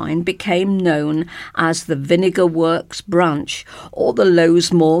branch line became known as the Vinegar Works Branch or the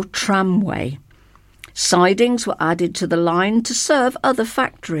Lowesmore Tramway. Sidings were added to the line to serve other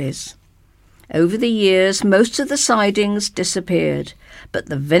factories. Over the years, most of the sidings disappeared, but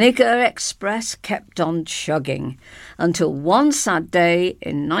the Vinegar Express kept on chugging until one sad day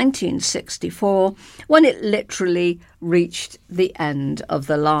in 1964 when it literally reached the end of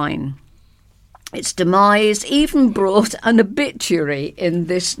the line. Its demise even brought an obituary in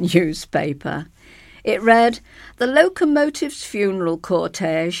this newspaper. It read, "The locomotive's funeral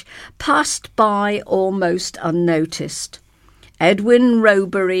cortege passed by almost unnoticed. Edwin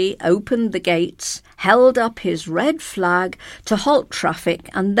Robury opened the gates, held up his red flag to halt traffic,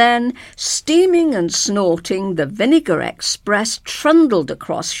 and then, steaming and snorting, the Vinegar Express trundled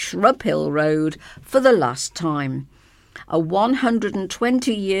across Shrub Hill Road for the last time. A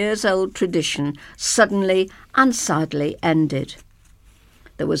 120 years old tradition suddenly and sadly ended.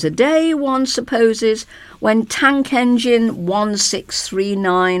 There was a day, one supposes, when tank engine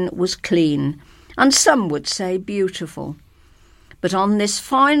 1639 was clean, and some would say beautiful. But on this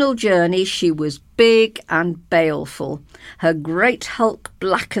final journey she was big and baleful, her great hulk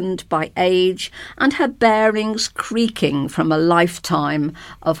blackened by age and her bearings creaking from a lifetime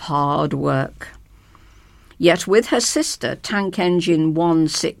of hard work. Yet with her sister, tank engine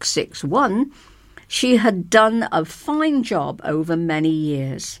 1661, she had done a fine job over many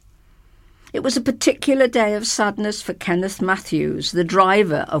years. It was a particular day of sadness for Kenneth Matthews, the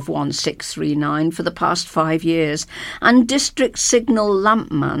driver of 1639 for the past 5 years, and district signal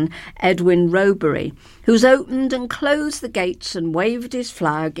lampman Edwin Robury, who's opened and closed the gates and waved his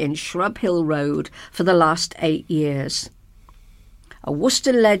flag in Shrub Hill Road for the last 8 years. A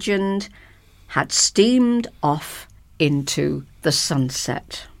Worcester legend had steamed off into the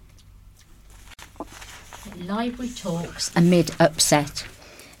sunset. Library talks amid upset.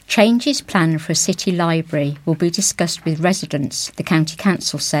 Changes planned for a city library will be discussed with residents, the County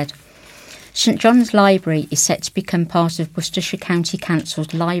Council said. St John's Library is set to become part of Worcestershire County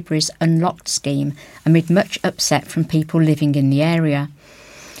Council's Libraries Unlocked scheme amid much upset from people living in the area.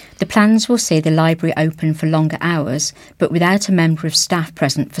 The plans will see the library open for longer hours, but without a member of staff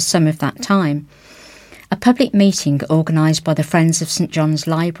present for some of that time. A public meeting organised by the Friends of St John's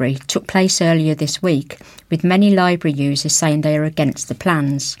Library took place earlier this week, with many library users saying they are against the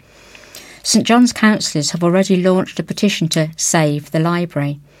plans. St John's councillors have already launched a petition to save the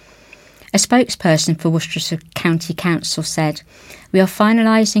library. A spokesperson for Worcestershire County Council said, "We are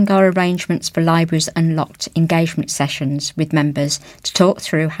finalising our arrangements for Libraries Unlocked engagement sessions with members to talk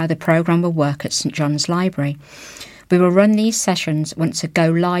through how the programme will work at St John's Library. We will run these sessions once a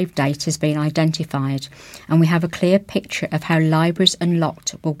go-live date has been identified, and we have a clear picture of how Libraries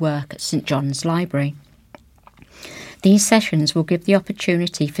Unlocked will work at St John's Library." These sessions will give the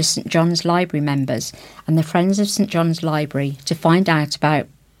opportunity for St John's Library members and the Friends of St John's Library to find out about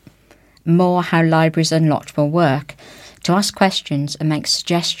more how Libraries Unlocked will work, to ask questions and make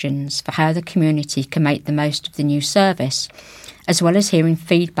suggestions for how the community can make the most of the new service, as well as hearing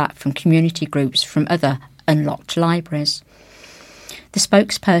feedback from community groups from other unlocked libraries. The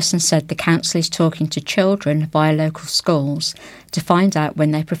spokesperson said the council is talking to children via local schools to find out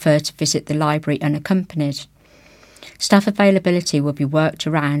when they prefer to visit the library unaccompanied. Staff availability will be worked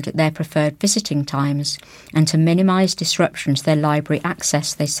around at their preferred visiting times and to minimise disruption to their library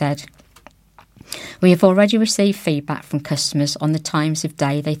access, they said. We have already received feedback from customers on the times of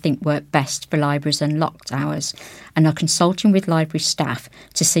day they think work best for Libraries Unlocked hours and are consulting with library staff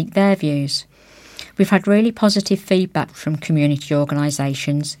to seek their views. We've had really positive feedback from community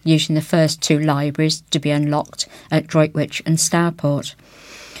organisations using the first 2 libraries to be unlocked at Droitwich and Stourport.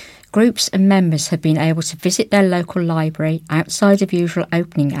 Groups and members have been able to visit their local library outside of usual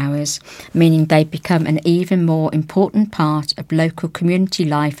opening hours, meaning they become an even more important part of local community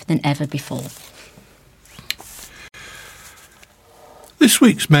life than ever before. This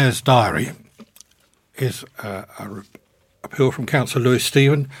week's Mayor's Diary is an appeal from Councillor Lewis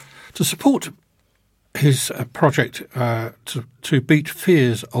Stephen to support his project to beat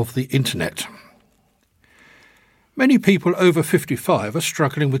fears of the internet. Many people over 55 are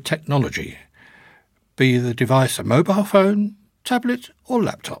struggling with technology, be the device a mobile phone, tablet or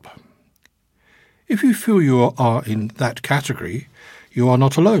laptop. If you feel you are in that category, you are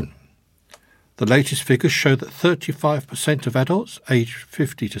not alone. The latest figures show that 35% of adults aged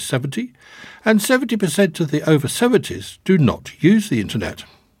 50 to 70 and 70% of the over 70s do not use the internet.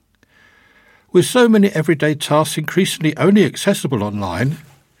 With so many everyday tasks increasingly only accessible online,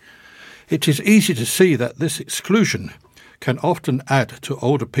 it is easy to see that this exclusion can often add to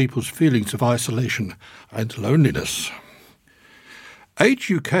older people's feelings of isolation and loneliness.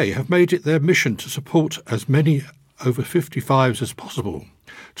 Age UK have made it their mission to support as many over 55s as possible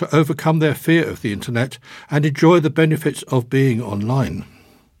to overcome their fear of the internet and enjoy the benefits of being online.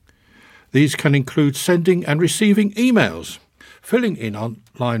 These can include sending and receiving emails, filling in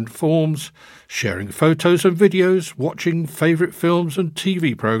online forms, sharing photos and videos, watching favourite films and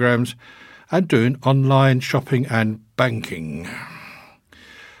TV programmes, and doing online shopping and banking.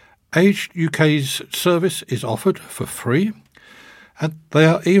 Age UK's service is offered for free, and they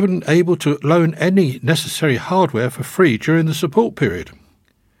are even able to loan any necessary hardware for free during the support period.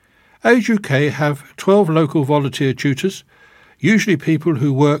 Age UK have 12 local volunteer tutors, usually people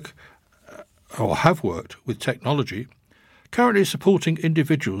who work or have worked with technology, currently supporting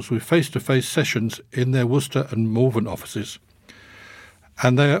individuals with face-to-face sessions in their Worcester and Malvern offices.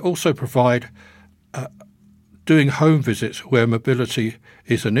 And they also provide doing home visits where mobility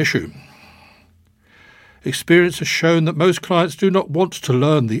is an issue. Experience has shown that most clients do not want to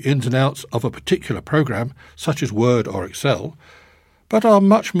learn the ins and outs of a particular program, such as Word or Excel, but are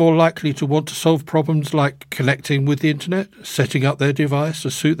much more likely to want to solve problems like connecting with the internet, setting up their device to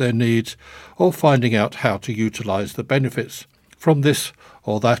suit their needs, or finding out how to utilise the benefits from this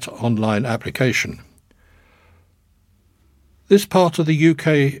or that online application. This part of the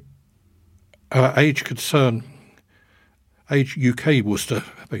UK Age UK Worcester,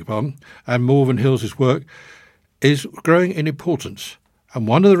 and Malvern Hills' work is growing in importance, and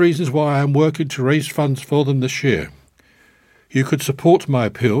one of the reasons why I am working to raise funds for them this year. You could support my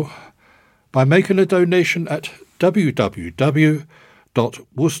appeal by making a donation at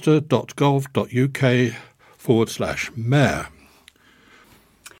www.worcester.gov.uk/mayor.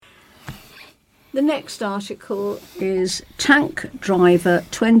 The next article is Tank Driver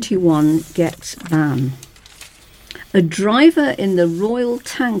 21 Gets Ban. A driver in the Royal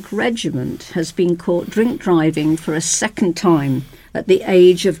Tank Regiment has been caught drink driving for a second time at the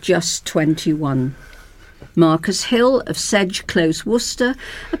age of just 21. Marcus Hill of Sedge Close, Worcester,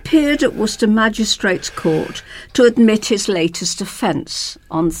 appeared at Worcester Magistrates Court to admit his latest offence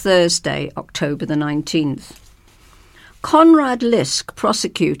on Thursday, October the 19th. Conrad Lisk,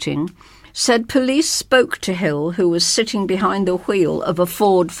 prosecuting, said police spoke to Hill, who was sitting behind the wheel of a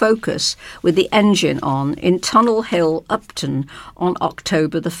Ford Focus with the engine on in Tunnel Hill, Upton, on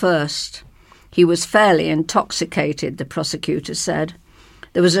October the 1st. He was fairly intoxicated, the prosecutor said.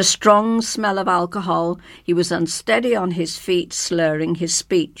 There was a strong smell of alcohol. He was unsteady on his feet, slurring his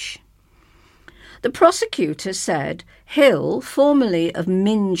speech. The prosecutor said Hill, formerly of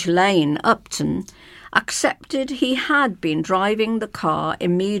Minge Lane, Upton, accepted he had been driving the car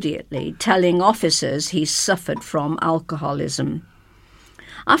immediately, telling officers he suffered from alcoholism.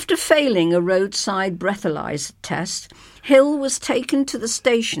 After failing a roadside breathalyzer test, Hill was taken to the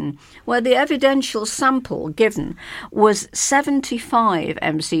station where the evidential sample given was 75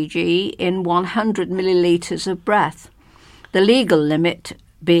 mcg in 100 millilitres of breath, the legal limit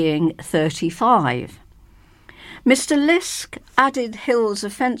being 35. Mr. Lisk added Hill's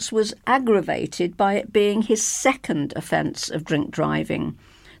offence was aggravated by it being his second offence of drink driving,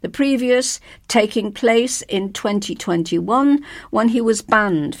 the previous taking place in 2021 when he was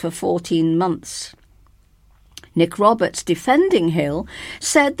banned for 14 months. Nick Roberts, defending Hill,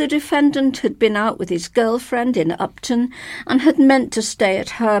 said the defendant had been out with his girlfriend in Upton and had meant to stay at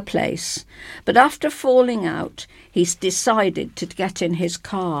her place, but after falling out, he decided to get in his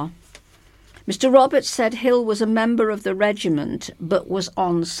car. Mr. Roberts said Hill was a member of the regiment but was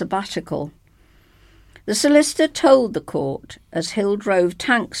on sabbatical. The solicitor told the court, as Hill drove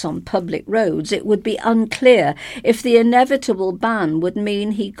tanks on public roads, it would be unclear if the inevitable ban would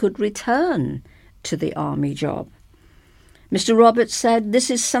mean he could return to the army job. Mr. Roberts said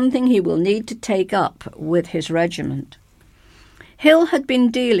this is something he will need to take up with his regiment. Hill had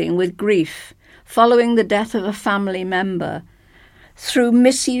been dealing with grief following the death of a family member through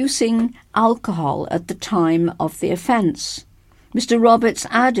misusing alcohol at the time of the offence. Mr. Roberts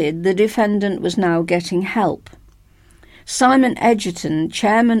added the defendant was now getting help. Simon Edgerton,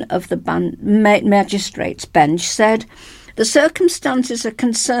 chairman of the magistrates' bench, said, "The circumstances are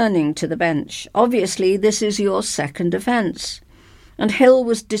concerning to the bench. Obviously, this is your second offence." And Hill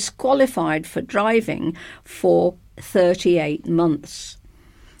was disqualified for driving for 38 months.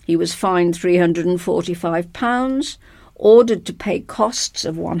 He was fined £345, ordered to pay costs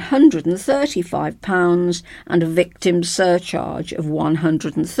of £135 and a victim surcharge of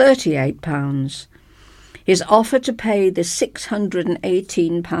 £138. His offer to pay the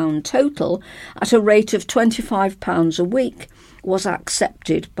 £618 total at a rate of £25 a week was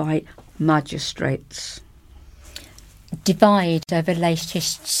accepted by magistrates. Divide over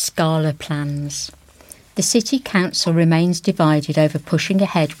latest Scala plans. The City Council remains divided over pushing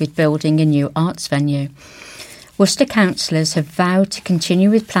ahead with building a new arts venue. Worcester councillors have vowed to continue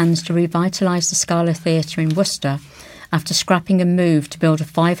with plans to revitalise the Scala Theatre in Worcester, after scrapping a move to build a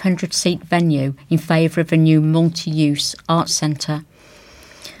 500-seat venue in favour of a new multi-use arts centre.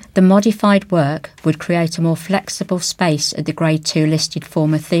 The modified work would create a more flexible space at the Grade 2 listed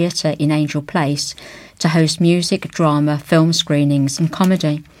former theatre in Angel Place to host music, drama, film screenings and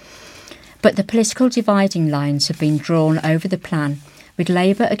comedy. But the political dividing lines have been drawn over the plan, with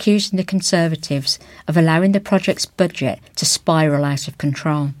Labour accusing the Conservatives of allowing the project's budget to spiral out of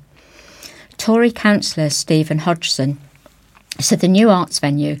control. Tory councillor Stephen Hodgson said the new arts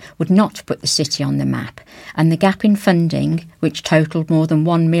venue would not put the city on the map, and the gap in funding, which totalled more than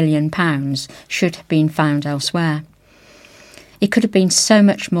 £1 million, should have been found elsewhere. It could have been so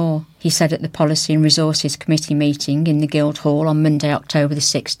much more, he said at the Policy and Resources Committee meeting in the Guildhall on Monday, October the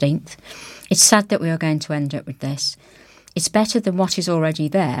 16th. It's sad that we are going to end up with this. It's better than what is already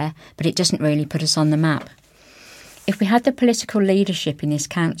there, but it doesn't really put us on the map. If we had the political leadership in this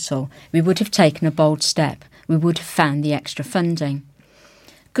council, we would have taken a bold step. We would have found the extra funding.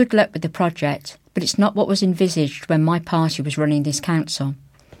 Good luck with the project, but it's not what was envisaged when my party was running this council.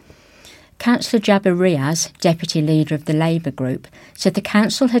 Councillor Jabir Riaz, deputy leader of the Labour group, said the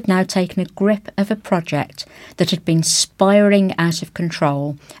council had now taken a grip of a project that had been spiralling out of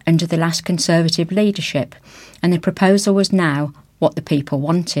control under the last Conservative leadership, and the proposal was now what the people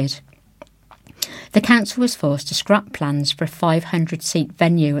wanted. The council was forced to scrap plans for a 500-seat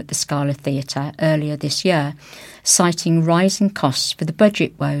venue at the Scala Theatre earlier this year, citing rising costs for the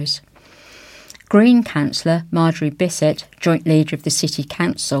budget woes. Green councillor Marjorie Bissett, joint leader of the City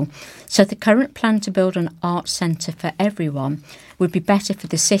Council, said the current plan to build an arts centre for everyone would be better for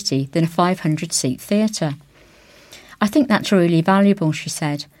the city than a 500-seat theatre. I think that's really valuable, she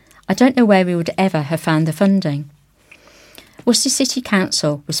said. I don't know where we would ever have found the funding. Worcester City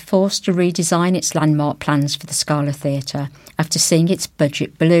Council was forced to redesign its landmark plans for the Scala Theatre after seeing its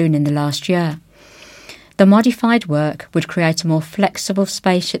budget balloon in the last year. The modified work would create a more flexible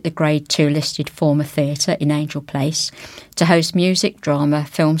space at the Grade 2 listed former theatre in Angel Place to host music, drama,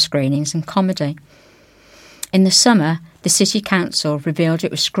 film screenings and comedy. In the summer, the City Council revealed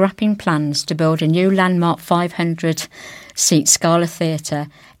it was scrapping plans to build a new landmark 500-seat Scala Theatre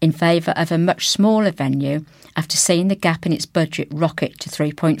in favour of a much smaller venue after seeing the gap in its budget rocket to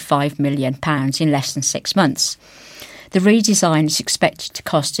 £3.5 million in less than 6 months. The redesign is expected to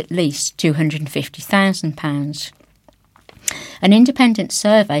cost at least £250,000. An independent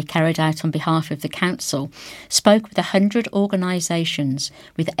survey carried out on behalf of the council spoke with 100 organisations,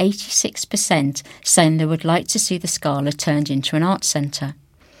 with 86% saying they would like to see the Scala turned into an arts centre.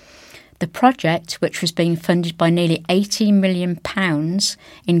 The project, which was being funded by nearly £18 million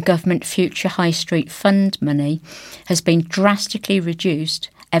in government Future High Street Fund money, has been drastically reduced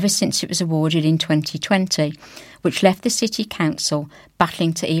ever since it was awarded in 2020, which left the City Council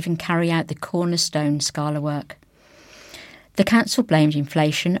battling to even carry out the cornerstone Scala work. The council blamed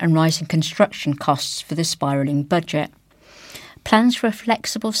inflation and rising construction costs for the spiralling budget. Plans for a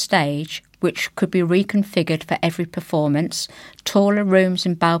flexible stage, which could be reconfigured for every performance, taller rooms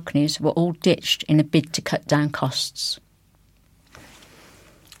and balconies were all ditched in a bid to cut down costs.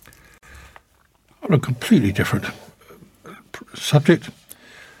 On a completely different subject,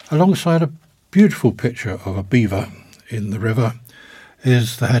 alongside a beautiful picture of a beaver in the river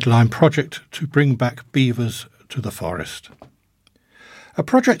is the headline Project to Bring Back Beavers to the Forest. A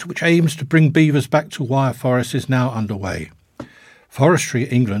project which aims to bring beavers back to Wyre Forest is now underway. Forestry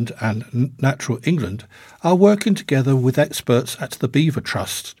England and Natural England are working together with experts at the Beaver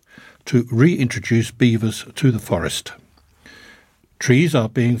Trust to reintroduce beavers to the forest. Trees are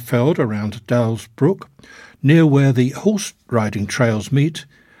being felled around Dales Brook, near where the horse riding trails meet,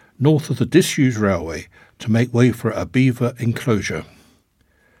 north of the disused railway, to make way for a beaver enclosure.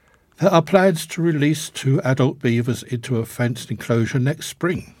 There are plans to release 2 adult beavers into a fenced enclosure next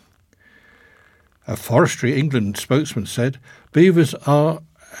spring. A Forestry England spokesman said, "Beavers are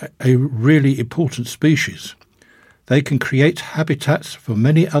a really important species. They can create habitats for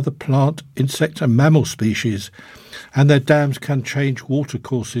many other plant, insect and mammal species, and their dams can change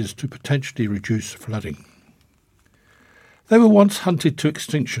watercourses to potentially reduce flooding. They were once hunted to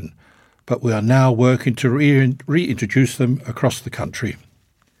extinction, but we are now working to reintroduce them across the country."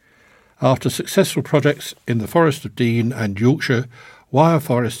 After successful projects in the Forest of Dean and Yorkshire, Wyre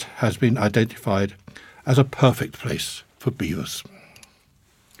Forest has been identified as a perfect place for beavers.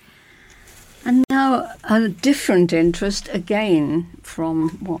 And now a different interest again from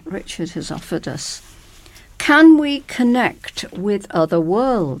what Richard has offered us. Can we connect with other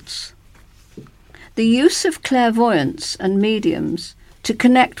worlds? The use of clairvoyance and mediums to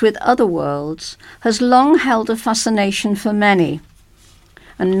connect with other worlds has long held a fascination for many.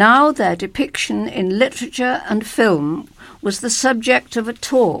 and now their depiction in literature and film was the subject of a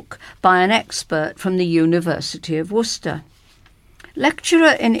talk by an expert from the University of Worcester.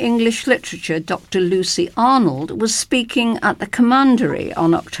 Lecturer in English literature Dr. Lucy Arnold was speaking at the Commandery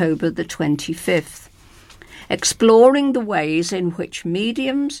on October the 25th, exploring the ways in which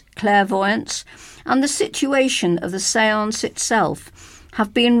mediums, clairvoyance, and the situation of the séance itself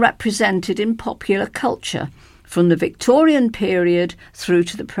have been represented in popular culture from the Victorian period through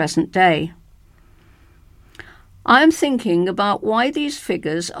to the present day. I am thinking about why these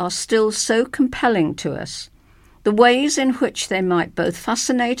figures are still so compelling to us, the ways in which they might both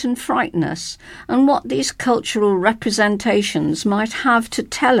fascinate and frighten us, and what these cultural representations might have to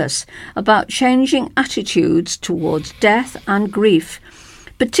tell us about changing attitudes towards death and grief,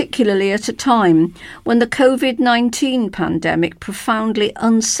 particularly at a time when the COVID-19 pandemic profoundly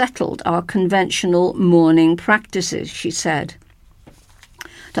unsettled our conventional mourning practices, she said.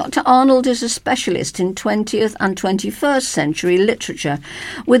 Dr. Arnold is a specialist in 20th and 21st century literature,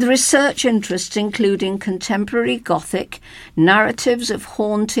 with research interests including contemporary Gothic, narratives of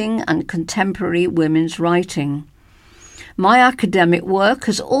haunting and contemporary women's writing. My academic work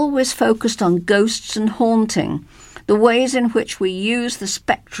has always focused on ghosts and haunting, the ways in which we use the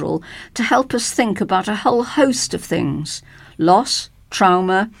spectral to help us think about a whole host of things: loss,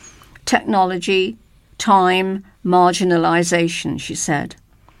 trauma, technology, time, marginalisation, she said.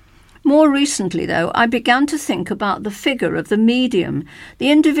 More recently, though, I began to think about the figure of the medium,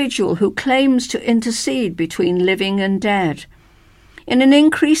 the individual who claims to intercede between living and dead. In an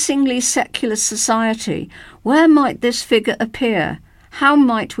increasingly secular society, where might this figure appear? How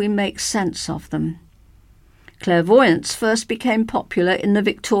might we make sense of them? Clairvoyance first became popular in the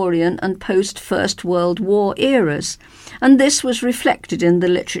Victorian and post-First World War eras, and this was reflected in the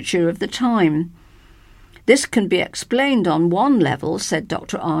literature of the time. This can be explained on one level, said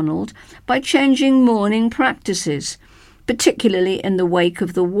Dr. Arnold, by changing mourning practices, particularly in the wake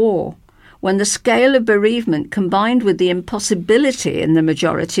of the war, when the scale of bereavement combined with the impossibility in the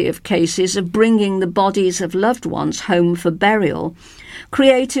majority of cases of bringing the bodies of loved ones home for burial,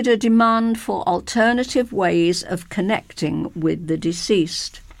 created a demand for alternative ways of connecting with the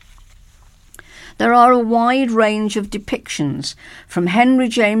deceased. There are a wide range of depictions, from Henry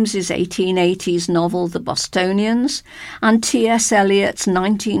James's 1880s novel The Bostonians and T.S. Eliot's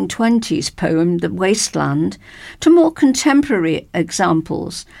 1920s poem The Wasteland, to more contemporary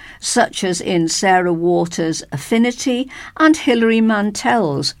examples, such as in Sarah Waters' Affinity and Hilary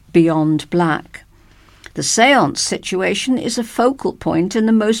Mantel's Beyond Black. The séance situation is a focal point in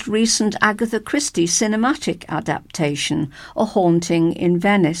the most recent Agatha Christie cinematic adaptation, A Haunting in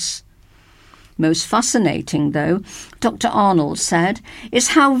Venice. Most fascinating, though, Dr. Arnold said, is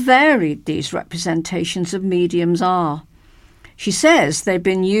how varied these representations of mediums are. She says they've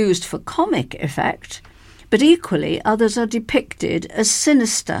been used for comic effect, but equally others are depicted as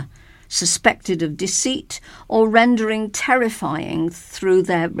sinister, suspected of deceit, or rendering terrifying through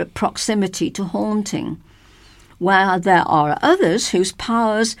their proximity to haunting, where there are others whose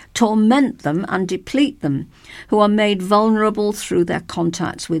powers torment them and deplete them, who are made vulnerable through their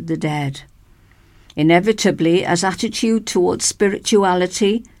contacts with the dead. Inevitably, as attitude towards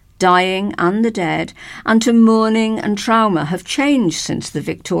spirituality, dying and the dead, and to mourning and trauma have changed since the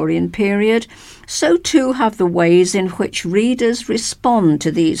Victorian period, so too have the ways in which readers respond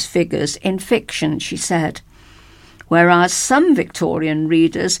to these figures in fiction, she said. Whereas some Victorian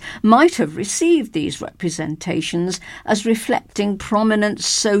readers might have received these representations as reflecting prominent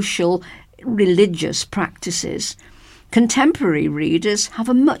social, religious practices, contemporary readers have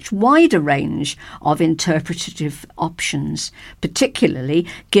a much wider range of interpretative options, particularly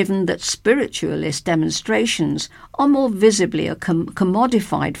given that spiritualist demonstrations are more visibly a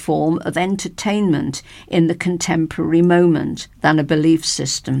commodified form of entertainment in the contemporary moment than a belief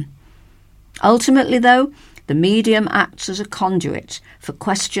system. Ultimately, though, the medium acts as a conduit for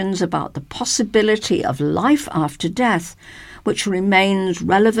questions about the possibility of life after death, which remains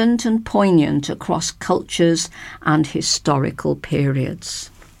relevant and poignant across cultures and historical periods.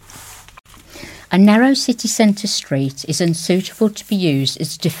 A narrow city centre street is unsuitable to be used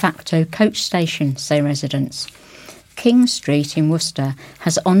as a de facto coach station, say residents. King Street in Worcester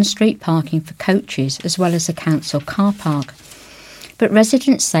has on-street parking for coaches as well as a council car park. But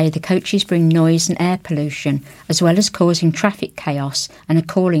residents say the coaches bring noise and air pollution, as well as causing traffic chaos, and are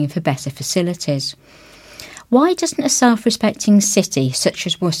calling for better facilities. Why doesn't a self-respecting city such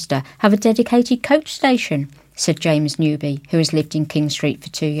as Worcester have a dedicated coach station? Said James Newby, who has lived in King Street for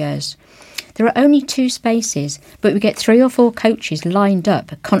 2 years. There are only 2 spaces, but we get 3 or 4 coaches lined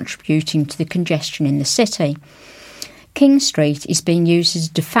up, contributing to the congestion in the city. King Street is being used as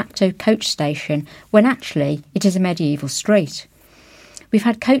a de facto coach station when actually it is a medieval street. We've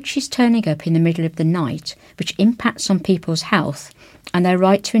had coaches turning up in the middle of the night, which impacts on people's health and their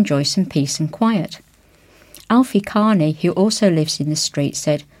right to enjoy some peace and quiet. Alfie Carney, who also lives in the street,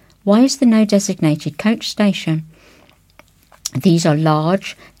 said, "Why is there no designated coach station? These are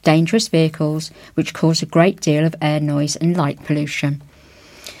large, dangerous vehicles which cause a great deal of air noise and light pollution."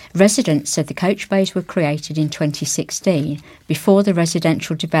 Residents said the coach bays were created in 2016 before the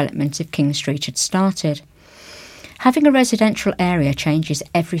residential development of King Street had started. "Having a residential area changes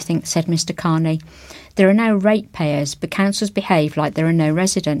everything," said Mr Carney. "There are no ratepayers, but councils behave like there are no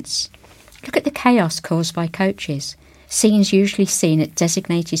residents. Look at the chaos caused by coaches. Scenes usually seen at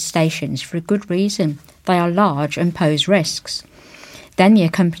designated stations for a good reason. They are large and pose risks. Then the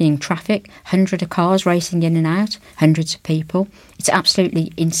accompanying traffic, hundreds of cars racing in and out, hundreds of people. It's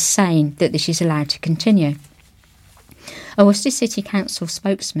absolutely insane that this is allowed to continue." A Worcester City Council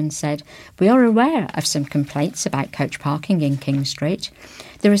spokesman said, "We are aware of some complaints about coach parking in King Street.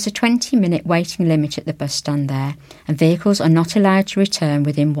 There is a 20-minute waiting limit at the bus stand there, and vehicles are not allowed to return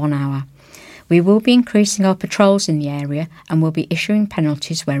within 1 hour. We will be increasing our patrols in the area and will be issuing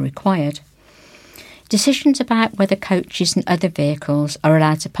penalties where required." Decisions about whether coaches and other vehicles are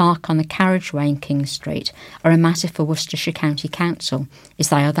allowed to park on the carriageway in King Street are a matter for Worcestershire County Council, as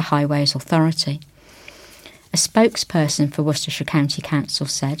they are the Highways Authority. A spokesperson for Worcestershire County Council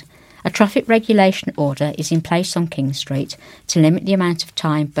said, "A traffic regulation order is in place on King Street to limit the amount of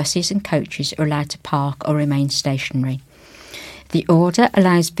time buses and coaches are allowed to park or remain stationary. The order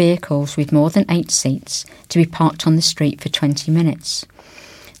allows vehicles with more than 8 seats to be parked on the street for 20 minutes.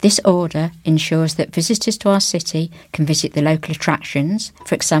 This order ensures that visitors to our city can visit the local attractions,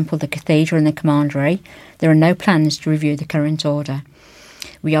 for example the cathedral and the commandery. There are no plans to review the current order.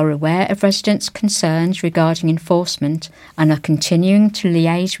 We are aware of residents' concerns regarding enforcement and are continuing to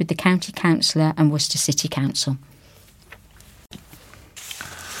liaise with the County Councillor and Worcester City Council."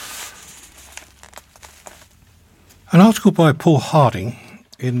 An article by Paul Harding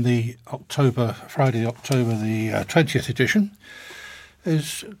in the Friday, October the 20th edition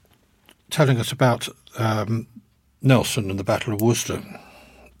is telling us about Nelson and the Battle of Worcester,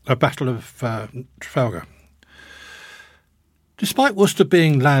 a Battle of Trafalgar. Despite Worcester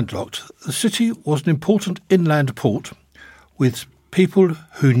being landlocked, the city was an important inland port with people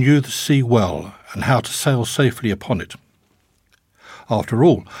who knew the sea well and how to sail safely upon it. After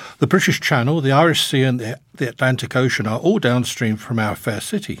all, the British Channel, the Irish Sea and the Atlantic Ocean are all downstream from our fair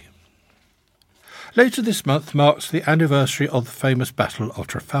city. Later this month marks the anniversary of the famous Battle of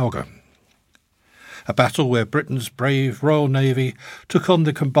Trafalgar, a battle where Britain's brave Royal Navy took on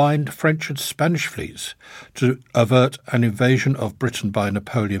the combined French and Spanish fleets to avert an invasion of Britain by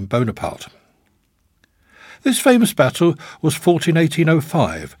Napoleon Bonaparte. This famous battle was fought in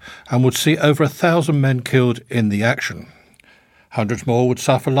 1805 and would see over 1,000 men killed in the action. Hundreds more would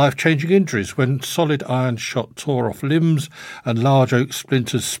suffer life-changing injuries when solid iron shot tore off limbs and large oak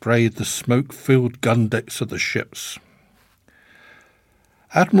splinters sprayed the smoke-filled gun decks of the ships.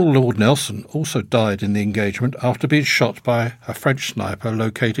 Admiral Lord Nelson also died in the engagement after being shot by a French sniper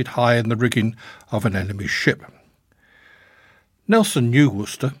located high in the rigging of an enemy ship. Nelson knew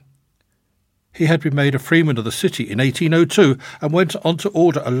Worcester. He had been made a freeman of the city in 1802 and went on to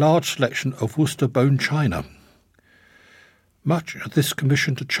order a large selection of Worcester bone china. Much of this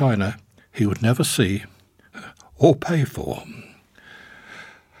commission to China he would never see or pay for.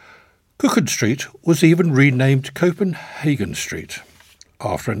 Cookon Street was even renamed Copenhagen Street,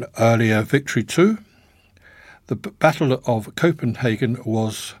 after an earlier victory too. The Battle of Copenhagen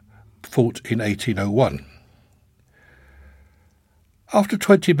was fought in 1801. Over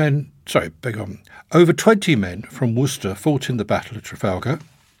 20 men from Worcester fought in the Battle of Trafalgar.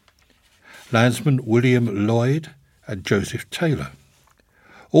 Landsmen William Lloyd and Joseph Taylor.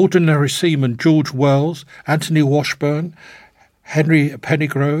 Ordinary seamen George Wells, Anthony Washburn, Henry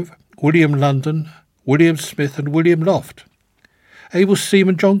Pennygrove, William London, William Smith and William Loft. Able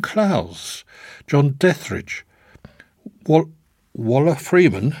seaman John Clowes, John Dethridge, Waller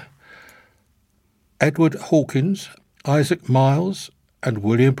Freeman, Edward Hawkins, Isaac Miles and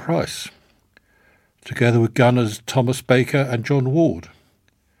William Price, together with gunners Thomas Baker and John Ward.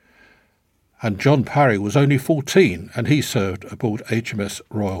 And John Parry was only 14 and he served aboard HMS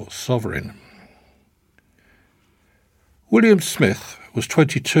Royal Sovereign. William Smith was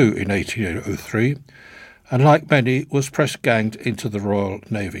 22 in 1803 and, like many, was press-ganged into the Royal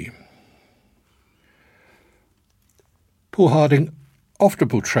Navy. Paul Harding often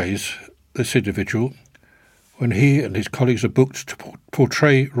portrays this individual when he and his colleagues are booked to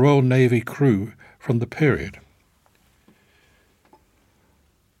portray Royal Navy crew from the period.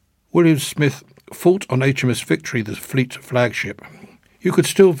 William Smith fought on HMS Victory, the fleet flagship. You could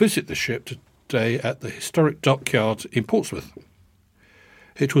still visit the ship today at the historic dockyards in Portsmouth.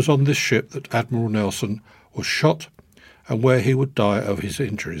 It was on this ship that Admiral Nelson was shot and where he would die of his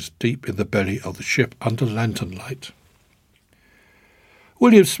injuries deep in the belly of the ship under lantern light.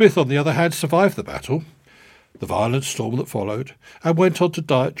 William Smith, on the other hand, survived the battle, the violent storm that followed, and went on to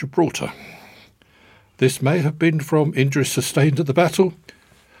die at Gibraltar. This may have been from injuries sustained at the battle.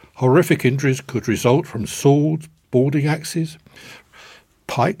 Horrific injuries could result from swords, boarding axes,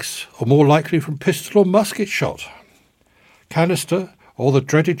 pikes, or more likely from pistol or musket shot. Canister, or the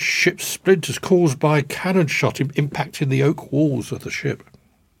dreaded ship's splinters caused by cannon shot impacting the oak walls of the ship.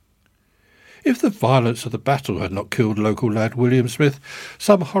 If the violence of the battle had not killed local lad William Smith,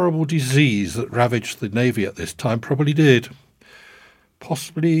 some horrible disease that ravaged the Navy at this time probably did.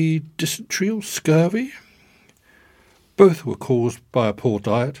 Possibly dysentery or scurvy? Both were caused by a poor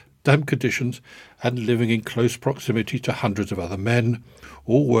diet, damp conditions, and living in close proximity to hundreds of other men,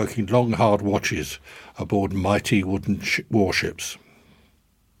 all working long hard watches aboard mighty wooden warships.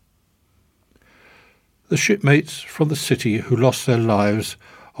 The shipmates from the city who lost their lives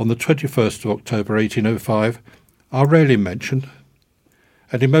on the 21st of October 1805 are rarely mentioned,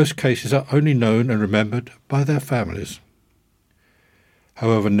 and in most cases are only known and remembered by their families.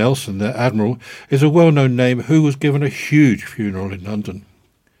 However, Nelson, their admiral, is a well-known name who was given a huge funeral in London.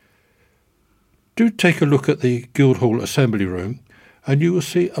 Do take a look at the Guildhall Assembly Room, and you will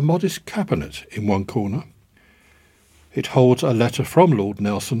see a modest cabinet in one corner. It holds a letter from Lord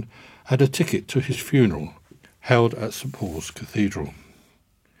Nelson and a ticket to his funeral, held at St Paul's Cathedral.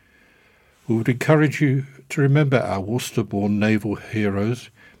 We would encourage you to remember our Worcester-born naval heroes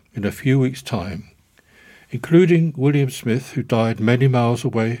in a few weeks' time, including William Smith, who died many miles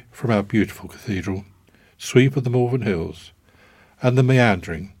away from our beautiful cathedral, sweep of the Malvern Hills, and the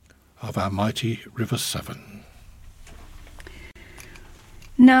meandering of our mighty River Severn.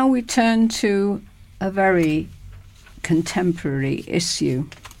 Now we turn to a very contemporary issue.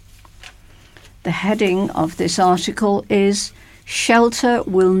 The heading of this article is "Shelter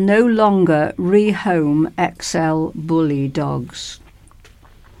will no longer rehome XL bully dogs."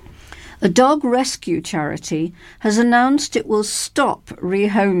 A dog rescue charity has announced it will stop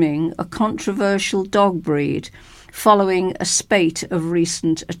rehoming a controversial dog breed following a spate of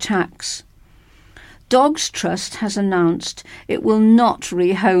recent attacks. Dogs Trust has announced it will not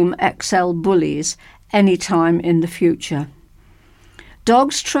rehome XL bullies anytime in the future.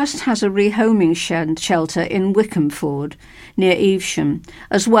 Dogs Trust has a rehoming shelter in Wickham near Evesham,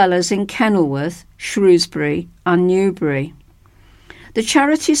 as well as in Kenilworth, Shrewsbury and Newbury. The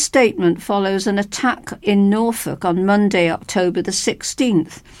charity's statement follows an attack in Norfolk on Monday, October the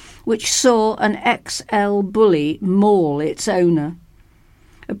 16th, which saw an XL bully maul its owner.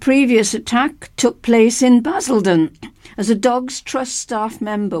 A previous attack took place in Basildon, as a Dogs Trust staff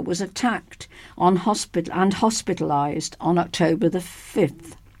member was attacked and hospitalised on October the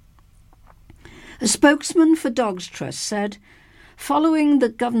 5th. A spokesman for Dogs Trust said, "Following the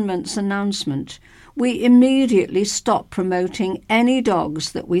government's announcement, we immediately stopped promoting any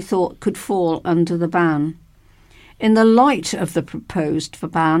dogs that we thought could fall under the ban. In the light of the proposed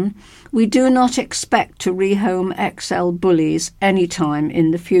ban, we do not expect to rehome XL bullies any time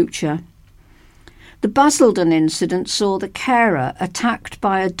in the future." The Basildon incident saw the carer attacked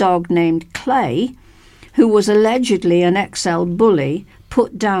by a dog named Clay, who was allegedly an XL bully,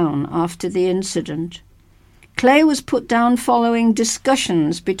 put down after the incident. Clay was put down following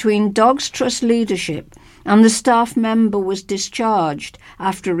discussions between Dogs Trust leadership, and the staff member was discharged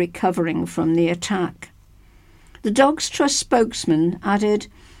after recovering from the attack. The Dogs Trust spokesman added,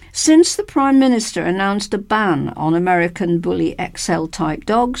 "Since the Prime Minister announced a ban on American Bully XL type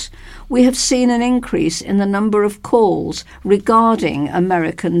dogs, we have seen an increase in the number of calls regarding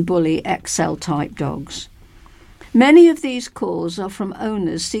American Bully XL type dogs. Many of these calls are from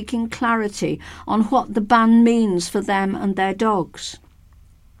owners seeking clarity on what the ban means for them and their dogs.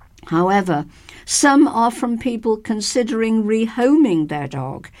 However, some are from people considering rehoming their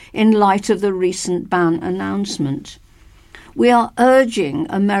dog in light of the recent ban announcement. We are urging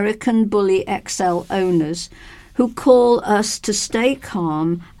American Bully XL owners who call us to stay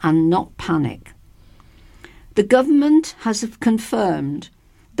calm and not panic. The government has confirmed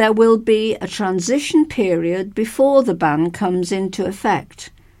there will be a transition period before the ban comes into effect,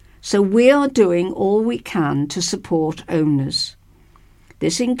 so we are doing all we can to support owners.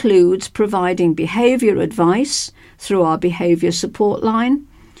 This includes providing behaviour advice through our behaviour support line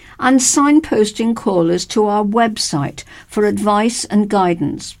and signposting callers to our website for advice and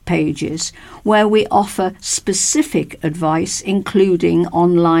guidance pages, where we offer specific advice, including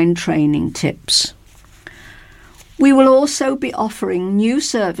online training tips. We will also be offering new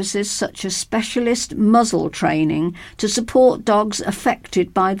services such as specialist muzzle training to support dogs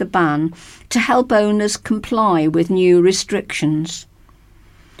affected by the ban to help owners comply with new restrictions.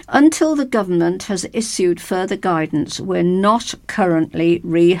 Until the government has issued further guidance, we're not currently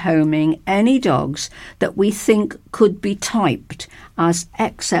rehoming any dogs that we think could be typed as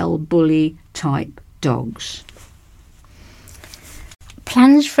XL Bully type dogs.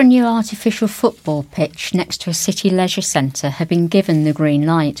 Plans for a new artificial football pitch next to a city leisure centre have been given the green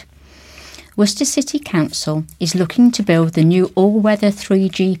light. Worcester City Council is looking to build the new all-weather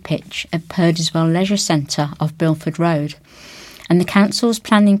 3G pitch at Purdyswell Leisure Centre off Bilford Road, and the Council's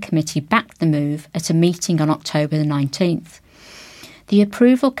Planning Committee backed the move at a meeting on October the 19th. The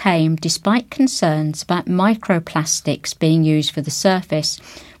approval came despite concerns about microplastics being used for the surface,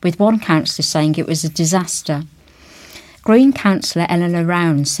 with one councillor saying it was a disaster. Green councillor Eleanor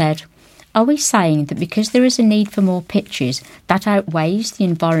Round said, "Are we saying that because there is a need for more pitches, that outweighs the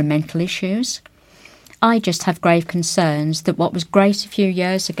environmental issues? I just have grave concerns that what was great a few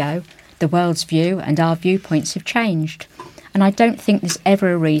years ago, the world's view and our viewpoints have changed, and I don't think there's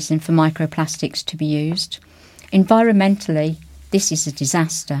ever a reason for microplastics to be used. Environmentally, this is a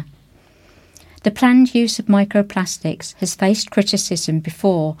disaster." The planned use of microplastics has faced criticism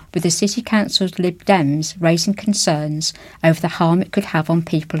before, with the City Council's Lib Dems raising concerns over the harm it could have on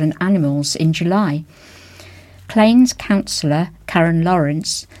people and animals in July. Clane's councillor, Karen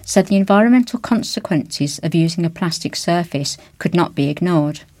Lawrence, said the environmental consequences of using a plastic surface could not be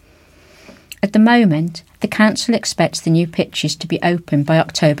ignored. At the moment, the council expects the new pitches to be open by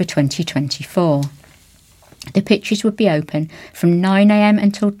October 2024. The pitches would be open from 9 a.m.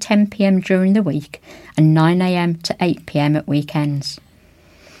 until 10 p.m. during the week and 9 a.m. to 8 p.m. at weekends.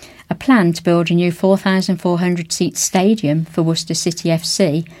 A plan to build a new 4,400-seat stadium for Worcester City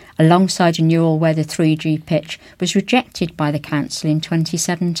FC alongside a new all-weather 3G pitch was rejected by the council in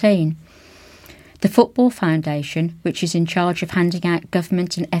 2017. The Football Foundation, which is in charge of handing out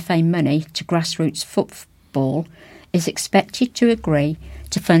government and FA money to grassroots football, is expected to agree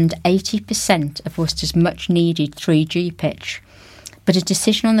to fund 80% of Worcester's much-needed 3G pitch, but a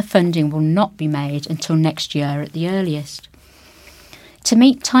decision on the funding will not be made until next year at the earliest. To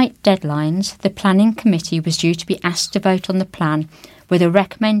meet tight deadlines, the Planning Committee was due to be asked to vote on the plan with a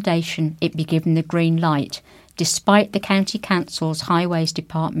recommendation it be given the green light, despite the County Council's Highways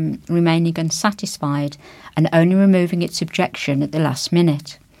Department remaining unsatisfied and only removing its objection at the last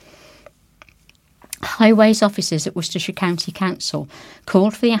minute. Highways officers at Worcestershire County Council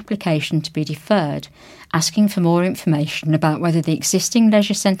called for the application to be deferred, asking for more information about whether the existing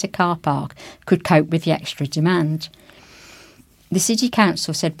leisure centre car park could cope with the extra demand. The City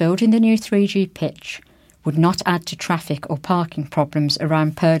Council said building the new 3G pitch would not add to traffic or parking problems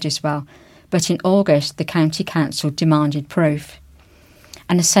around Purdyswell, but in August the County Council demanded proof.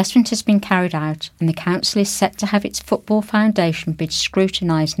 An assessment has been carried out and the council is set to have its Football Foundation bid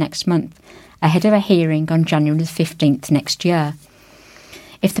scrutinised next month, ahead of a hearing on January the 15th next year.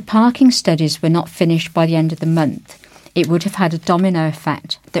 If the parking studies were not finished by the end of the month, it would have had a domino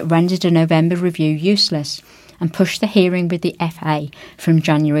effect that rendered a November review useless and pushed the hearing with the FA from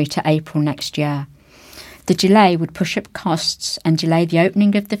January to April next year. The delay would push up costs and delay the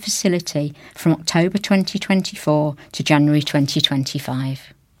opening of the facility from October 2024 to January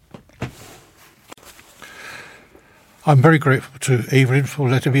 2025. I'm very grateful to Evelyn for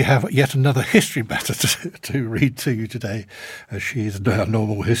letting me have yet another history matter to read to you today, as she is a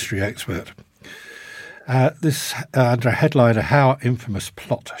normal history expert. This under a headline, How Our Infamous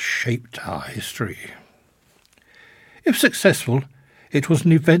Plot Shaped Our History. If successful, it was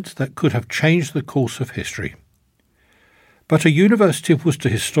an event that could have changed the course of history. But a University of Worcester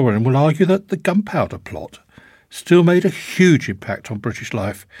historian will argue that the Gunpowder Plot still made a huge impact on British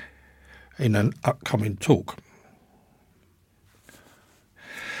life in an upcoming talk.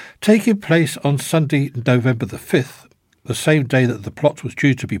 Taking place on Sunday, November the 5th, the same day that the plot was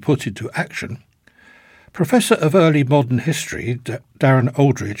due to be put into action, Professor of Early Modern History, Darren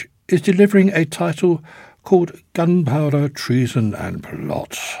Aldridge, is delivering a title called Gunpowder, Treason and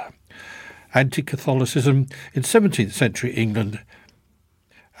Plot, Anti-Catholicism in 17th Century England.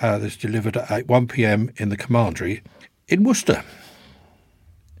 This delivered at 1 p.m. in the Commandery in Worcester.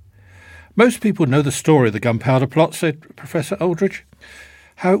 Most people know the story of the Gunpowder Plot, said Professor Aldridge,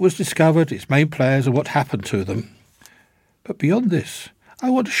 how it was discovered, its main players and what happened to them. But beyond this, I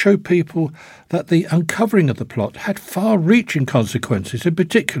want to show people that the uncovering of the plot had far-reaching consequences, in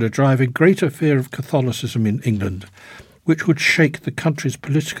particular driving greater fear of Catholicism in England, which would shake the country's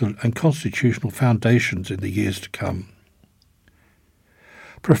political and constitutional foundations in the years to come.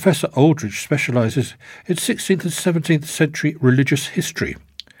 Professor Aldridge specialises in 16th and 17th century religious history,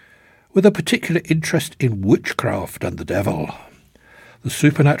 with a particular interest in witchcraft and the devil, the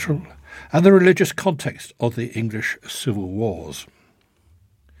supernatural, and the religious context of the English civil wars.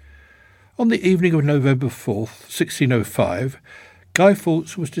 On the evening of November 4th, 1605, Guy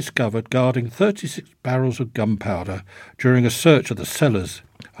Fawkes was discovered guarding 36 barrels of gunpowder during a search of the cellars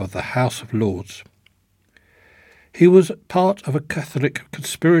of the House of Lords. He was part of a Catholic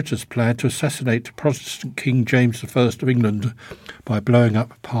conspirators' plan to assassinate Protestant King James I of England by blowing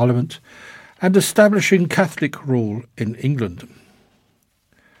up Parliament and establishing Catholic rule in England.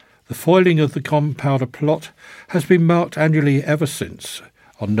 The foiling of the gunpowder plot has been marked annually ever since,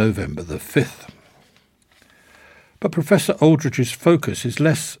 on November the 5th. But Professor Aldridge's focus is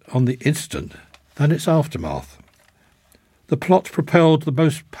less on the incident than its aftermath. The plot propelled the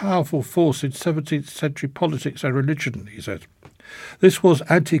most powerful force in 17th century politics and religion, he said. This was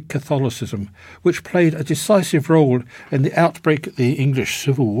anti-Catholicism, which played a decisive role in the outbreak of the English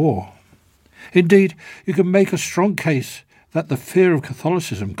Civil War. Indeed, you can make a strong case that the fear of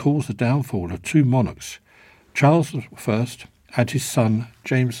Catholicism caused the downfall of two monarchs, Charles I and his son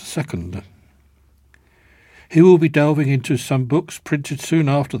James II. He will be delving into some books printed soon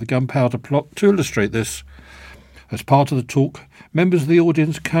after the gunpowder plot to illustrate this. As part of the talk, members of the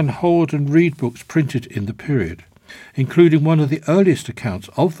audience can hold and read books printed in the period, including one of the earliest accounts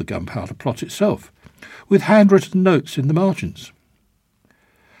of the gunpowder plot itself, with handwritten notes in the margins.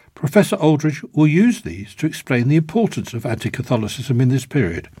 Professor Aldridge will use these to explain the importance of anti-Catholicism in this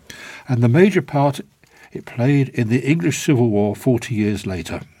period, and the major part it played in the English Civil War 40 years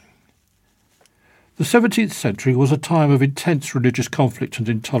later. The 17th century was a time of intense religious conflict and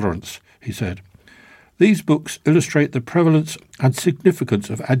intolerance, he said. These books illustrate the prevalence and significance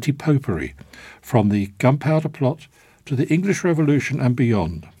of anti-popery, from the gunpowder plot to the English Revolution and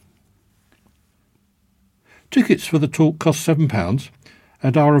beyond. Tickets for the talk cost £7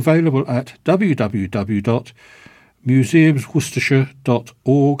 and are available at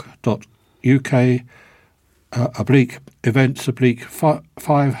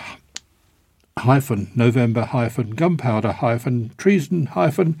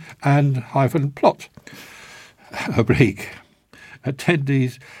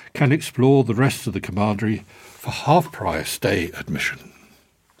Attendees can explore the rest of the commandery for half-price day admission.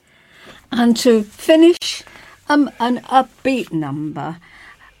 And to finish, an upbeat number.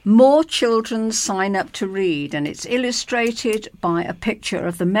 More children sign up to read, and it's illustrated by a picture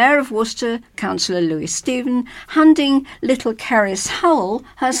of the Mayor of Worcester, Councillor Louis Stephen, handing little Keris Howell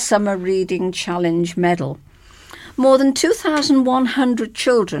her Summer Reading Challenge medal. More than 2,100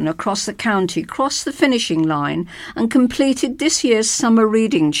 children across the county crossed the finishing line and completed this year's Summer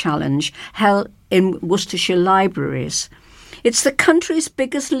Reading Challenge held in Worcestershire libraries. It's the country's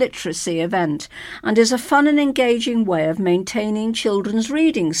biggest literacy event and is a fun and engaging way of maintaining children's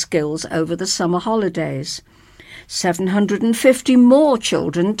reading skills over the summer holidays. 750 more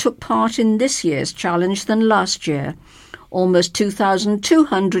children took part in this year's challenge than last year. Almost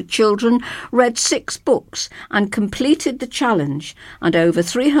 2,200 children read 6 books and completed the challenge, and over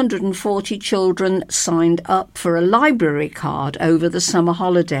 340 children signed up for a library card over the summer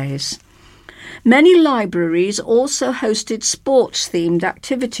holidays. Many libraries also hosted sports-themed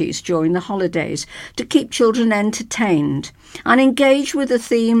activities during the holidays to keep children entertained and engage with the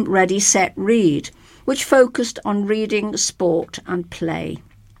theme Ready, Set, Read, which focused on reading, sport and play.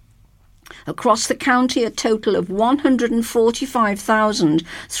 Across the county, a total of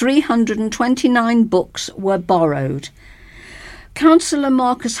 145,329 books were borrowed. Councillor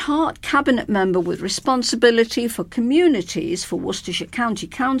Marcus Hart, Cabinet Member with responsibility for communities for Worcestershire County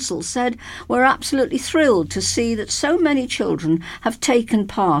Council, said, "We're absolutely thrilled to see that so many children have taken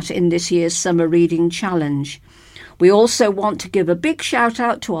part in this year's Summer Reading Challenge. We also want to give a big shout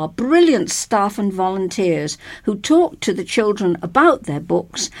out to our brilliant staff and volunteers who talked to the children about their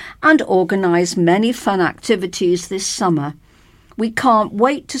books and organised many fun activities this summer. We can't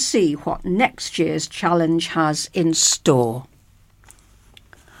wait to see what next year's challenge has in store."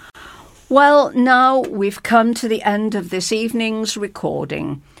 Well, now we've come to the end of this evening's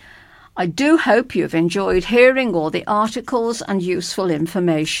recording. I do hope you've enjoyed hearing all the articles and useful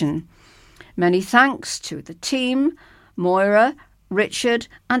information. Many thanks to the team, Moira, Richard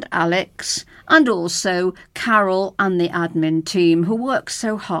and Alex, and also Carol and the admin team who work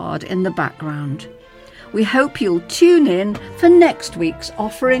so hard in the background. We hope you'll tune in for next week's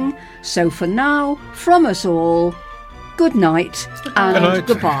offering. So for now, from us all, good night and Good night.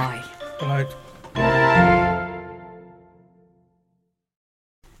 goodbye. Good night.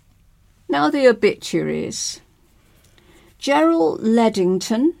 Now the obituaries. Gerald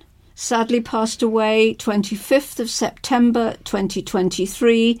Leddington sadly passed away 25th of September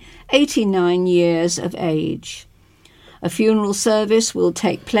 2023, 89 years of age. A funeral service will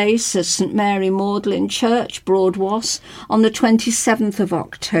take place at St Mary Magdalene Church, Broadwas, on the 27th of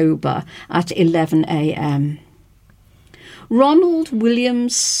October at 11 a.m. Ronald William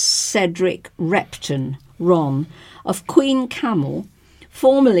Cedric Repton, Ron, of Queen Camel,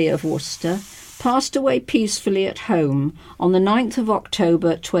 formerly of Worcester, passed away peacefully at home on the 9th of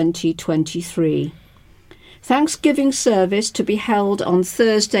October 2023. Thanksgiving service to be held on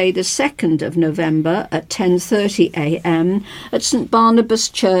Thursday the 2nd of November at 10:30 a.m. at St Barnabas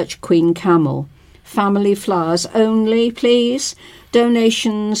Church, Queen Camel. Family flowers only, please.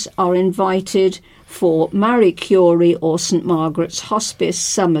 Donations are invited for Marie Curie or St Margaret's Hospice,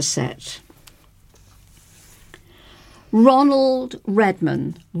 Somerset. Ronald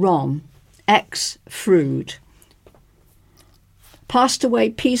Redman, Ron, ex-Froude, passed away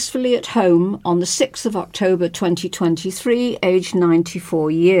peacefully at home on the 6th of October 2023, aged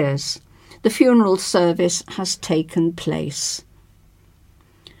 94 years. The funeral service has taken place.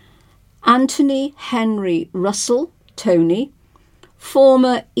 Anthony Henry Russell, Tony,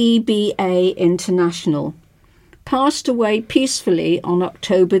 former EBA International, passed away peacefully on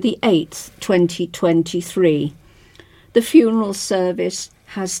October the 8th, 2023. The funeral service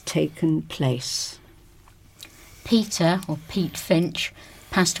has taken place. Peter, or Pete Finch,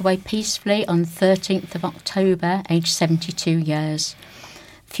 passed away peacefully on the 13th of October, aged 72 years.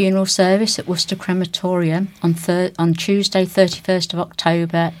 Funeral service at Worcester Crematorium on Tuesday 31st of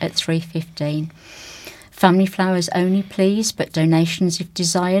October at 3:15. Family flowers only, please, but donations if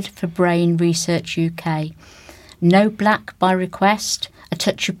desired for Brain Research UK. No black by request, a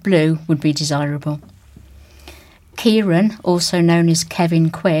touch of blue would be desirable. Kieran, also known as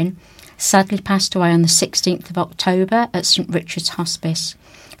Kevin Quinn, sadly passed away on the 16th of October at St Richard's Hospice.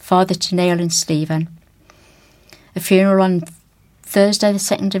 Father to Neil and Stephen. A funeral on Thursday the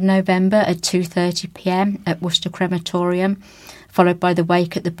 2nd of November at 2:30 p.m. at Worcester Crematorium, followed by the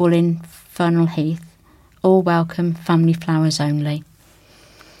wake at the Bull in Fernal Heath. All welcome, family flowers only.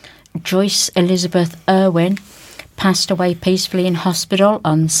 Joyce Elizabeth Irwin passed away peacefully in hospital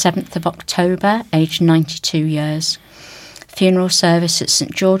on 7th of October, aged 92 years. Funeral service at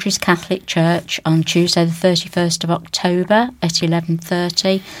St George's Catholic Church on Tuesday the 31st of October at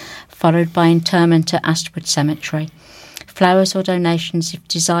 11:30, followed by interment at Astwood Cemetery. Flowers or donations if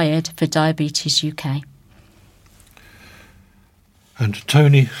desired for Diabetes UK. And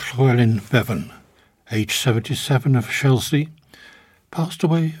Tony Llewellyn Bevan, aged 77, of Chelsea, passed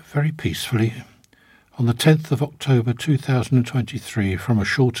away very peacefully on the 10th of October 2023 from a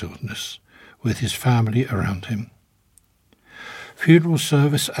short illness, with his family around him. Funeral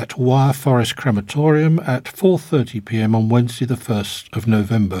service at Wyre Forest Crematorium at 4:30 p.m. on Wednesday the 1st of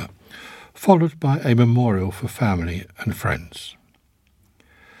November, followed by a memorial for family and friends.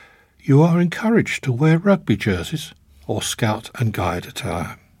 You are encouraged to wear rugby jerseys or Scout and Guide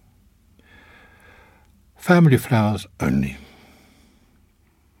attire. Family flowers only.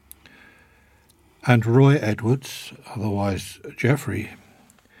 And Roy Edwards, otherwise Geoffrey,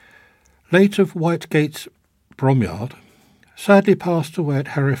 late of Whitegate's Bromyard, sadly passed away at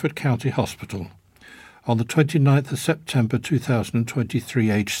Hereford County Hospital on the 29th of September 2023,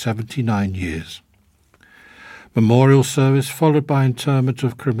 aged 79 years. Memorial service followed by interment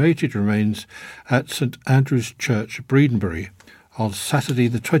of cremated remains at St Andrew's Church, Breedenbury, on Saturday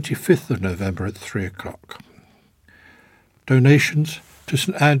the 25th of November at 3 o'clock. Donations to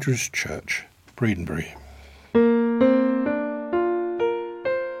St Andrew's Church, Breedenbury.